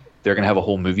years, they're gonna have a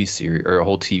whole movie series or a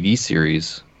whole TV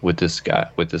series with this guy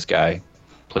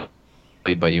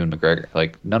played by Ewan McGregor."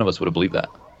 Like, none of us would have believed that.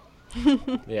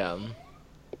 Yeah.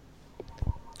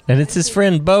 And it's his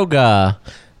friend Boga.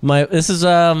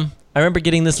 I remember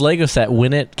getting this Lego set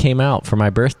when it came out for my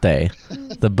birthday.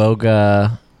 The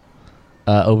Boga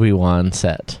Obi-Wan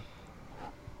set.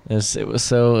 It was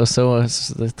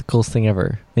the coolest thing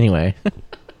ever. Anyway.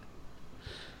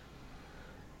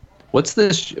 What's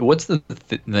the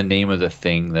name of the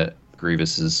thing that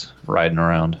Grievous is riding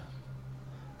around?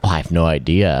 Oh, I have no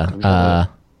idea.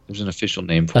 There's an official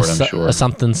name for it, I'm sure. A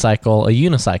something cycle, a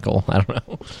unicycle. I don't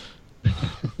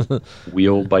know.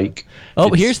 Wheel bike.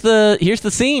 Oh, It's- here's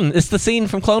the scene. It's the scene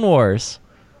from Clone Wars.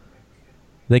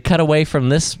 They cut away from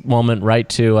this moment right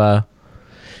to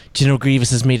General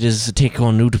Grievous has made his attack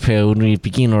on Utapau when we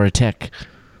begin our attack.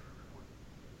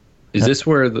 Is this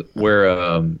where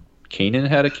Kanan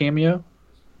had a cameo?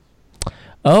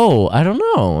 Oh, I don't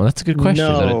know. That's a good question.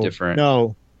 No, Is that a different-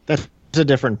 no, that's a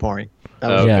different point. That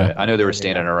was- Okay. Yeah. I know they were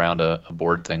standing around a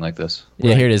board thing like this.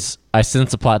 Yeah, here it is. I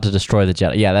sense a plot to destroy the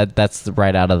Jedi. Yeah, that's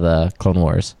right out of the Clone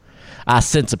Wars. I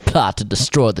sense a plot to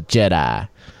destroy the Jedi.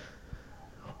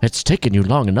 It's taken you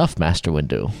long enough, Master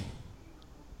Windu.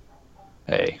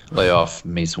 Hey, lay off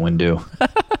Mace Windu.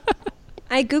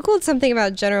 I googled something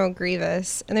about General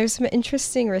Grievous, and there's some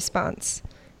interesting response.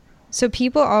 So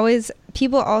people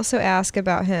also ask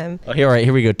about him. Oh,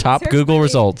 here we go. Top These are Google really-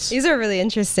 results. These are really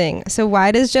interesting. So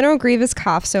why does General Grievous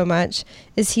cough so much?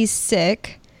 Is he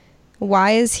sick?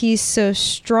 Why is he so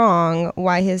strong?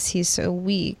 Why is he so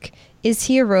weak? Is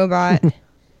he a robot?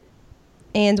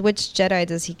 And which Jedi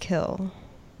does he kill?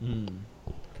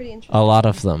 Pretty interesting. A lot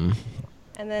of them.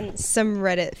 And then some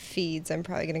Reddit feeds I'm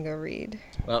probably going to go read.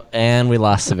 Well, and we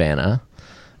lost Savannah.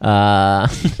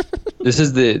 This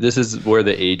is where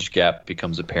the age gap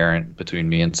becomes apparent between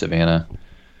me and Savannah.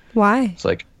 Why? It's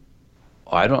like,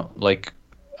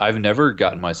 I've never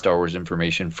gotten my Star Wars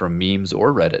information from memes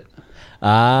or Reddit.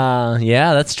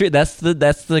 Yeah, that's true. That's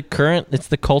the current. It's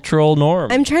the cultural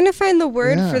norm. I'm trying to find the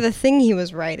word Yeah. for the thing he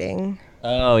was writing.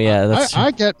 Oh yeah, that's true.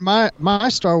 I get my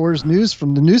Star Wars news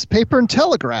from the newspaper and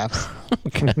telegraphs.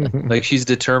 Like she's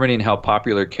determining how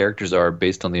popular characters are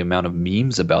based on the amount of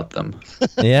memes about them.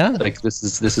 Yeah. Like this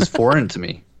is foreign to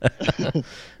me.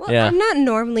 Well, Yeah. I'm not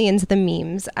normally into the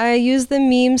memes. I use the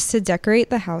memes to decorate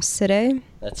the house today.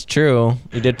 That's true.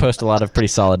 You did post a lot of pretty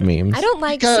solid memes. I don't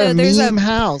like Got so a there's meme a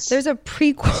house. there's a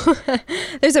prequel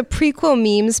there's a prequel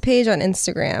memes page on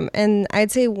Instagram, and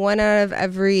I'd say 1 out of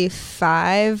every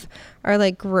 5 are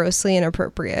like grossly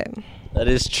inappropriate. That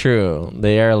is true.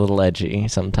 They are a little edgy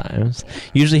sometimes.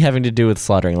 Usually having to do with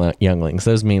slaughtering younglings.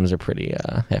 Those memes are pretty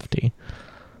hefty.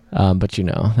 But you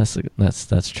know,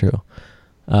 that's true.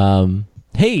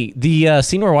 Hey, the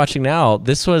scene we're watching now.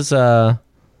 This was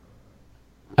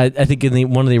I think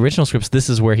in one of the original scripts, this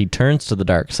is where he turns to the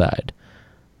dark side.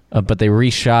 But they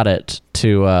reshot it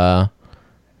to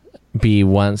be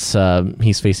once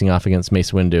he's facing off against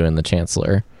Mace Windu and the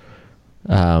Chancellor.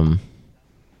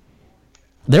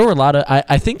 There were a lot of...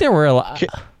 I think there were a lot...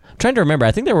 I'm trying to remember.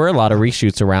 I think there were a lot of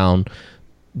reshoots around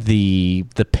the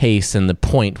pace and the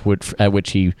point at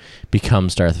which he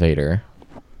becomes Darth Vader.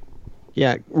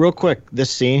 Yeah, real quick,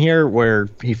 this scene here where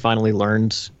he finally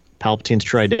learns Palpatine's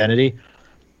true identity.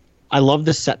 I love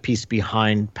the set piece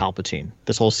behind Palpatine.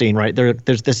 This whole scene, right?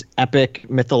 There's this epic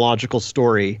mythological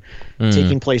story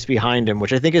taking place behind him,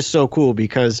 which I think is so cool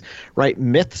because, right,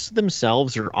 myths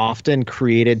themselves are often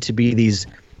created to be these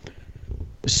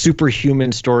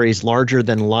superhuman stories, larger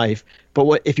than life. But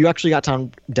what if you actually got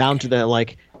down to the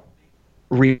like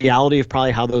reality of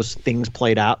probably how those things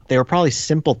played out? They were probably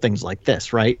simple things like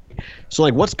this, right? So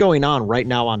like what's going on right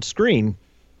now on screen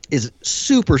is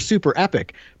super, super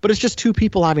epic, but it's just two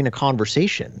people having a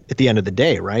conversation at the end of the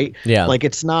day, right? Yeah. Like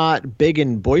it's not big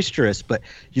and boisterous, but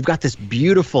you've got this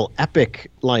beautiful, epic,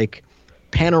 like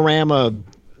panorama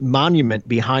monument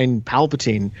behind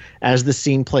Palpatine as the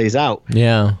scene plays out.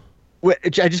 Yeah.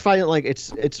 Which I just find it like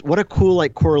it's what a cool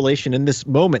like correlation in this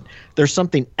moment. There's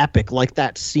something epic like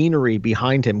that scenery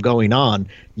behind him going on,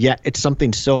 yet it's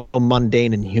something so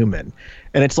mundane and human.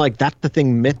 And it's like that's the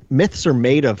thing. Myths are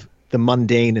made of the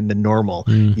mundane and the normal,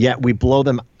 yet we blow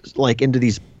them like into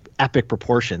these epic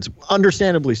proportions.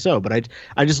 Understandably so, but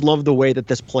I just love the way that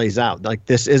this plays out. Like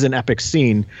this is an epic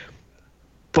scene,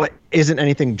 but isn't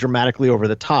anything dramatically over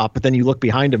the top. But then you look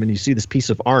behind him and you see this piece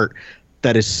of art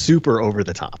that is super over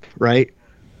the top, right?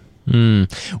 Well,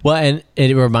 and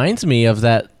it reminds me of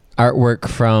that artwork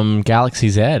from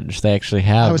Galaxy's Edge. They actually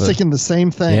have. I was thinking the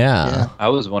same thing. Yeah. I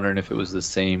was wondering if it was the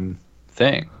same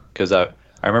thing because I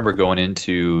remember going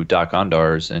into Doc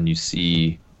Ondar's and you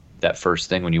see that first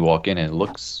thing when you walk in and it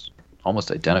looks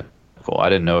almost identical. I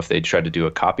didn't know if they tried to do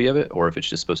a copy of it or if it's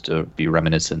just supposed to be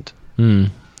reminiscent.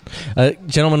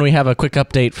 Gentlemen, we have a quick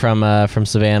update from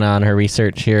Savannah on her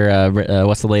research here.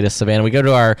 What's the latest, Savannah? We go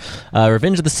to our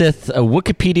Revenge of the Sith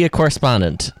Wikipedia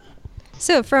correspondent.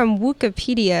 So from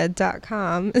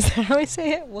Wikipedia.com, is that how I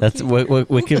say it? That's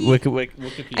Wikipedia.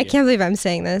 I can't believe I'm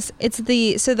saying this. It's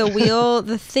the wheel,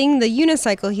 the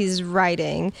unicycle he's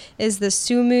riding is the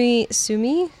Sumi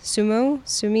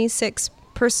 6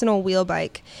 personal wheel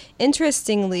bike.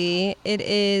 Interestingly, it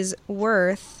is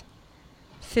worth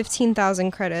 15,000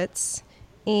 credits,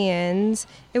 and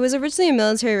it was originally a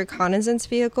military reconnaissance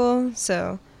vehicle,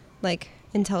 so like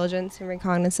intelligence and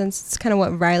reconnaissance. It's kind of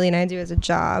what Riley and I do as a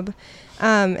job,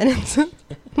 and it's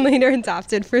later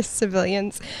adopted for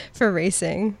civilians for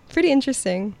racing. Pretty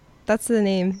interesting. That's the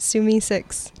name, Sumi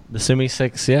 6. The Sumi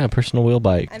 6, yeah, personal wheel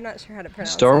bike. I'm not sure how to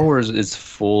pronounce Star it. Wars is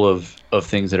full of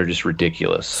things that are just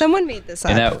ridiculous. Someone made this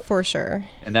And up that- for sure.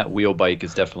 And that wheel bike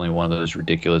is definitely one of those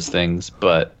ridiculous things,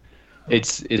 but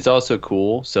it's also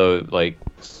cool. So like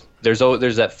there's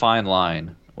that fine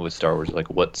line with Star Wars, like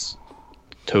what's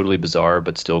totally bizarre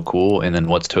but still cool, and then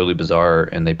what's totally bizarre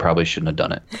and they probably shouldn't have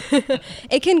done it.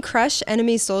 It can crush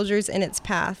enemy soldiers in its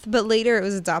path, but later it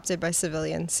was adopted by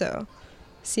civilians, so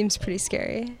seems pretty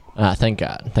scary. Thank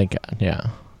God. Yeah.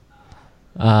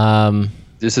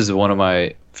 This is one of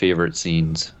my favorite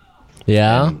scenes.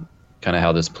 Yeah. Kind of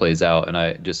how this plays out, and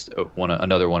I just want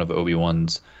another one of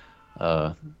Obi-Wan's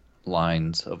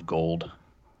lines of gold.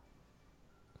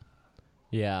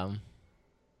 Yeah.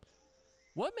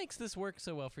 What makes this work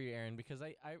so well for you, Aaron? Because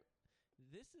this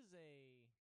is a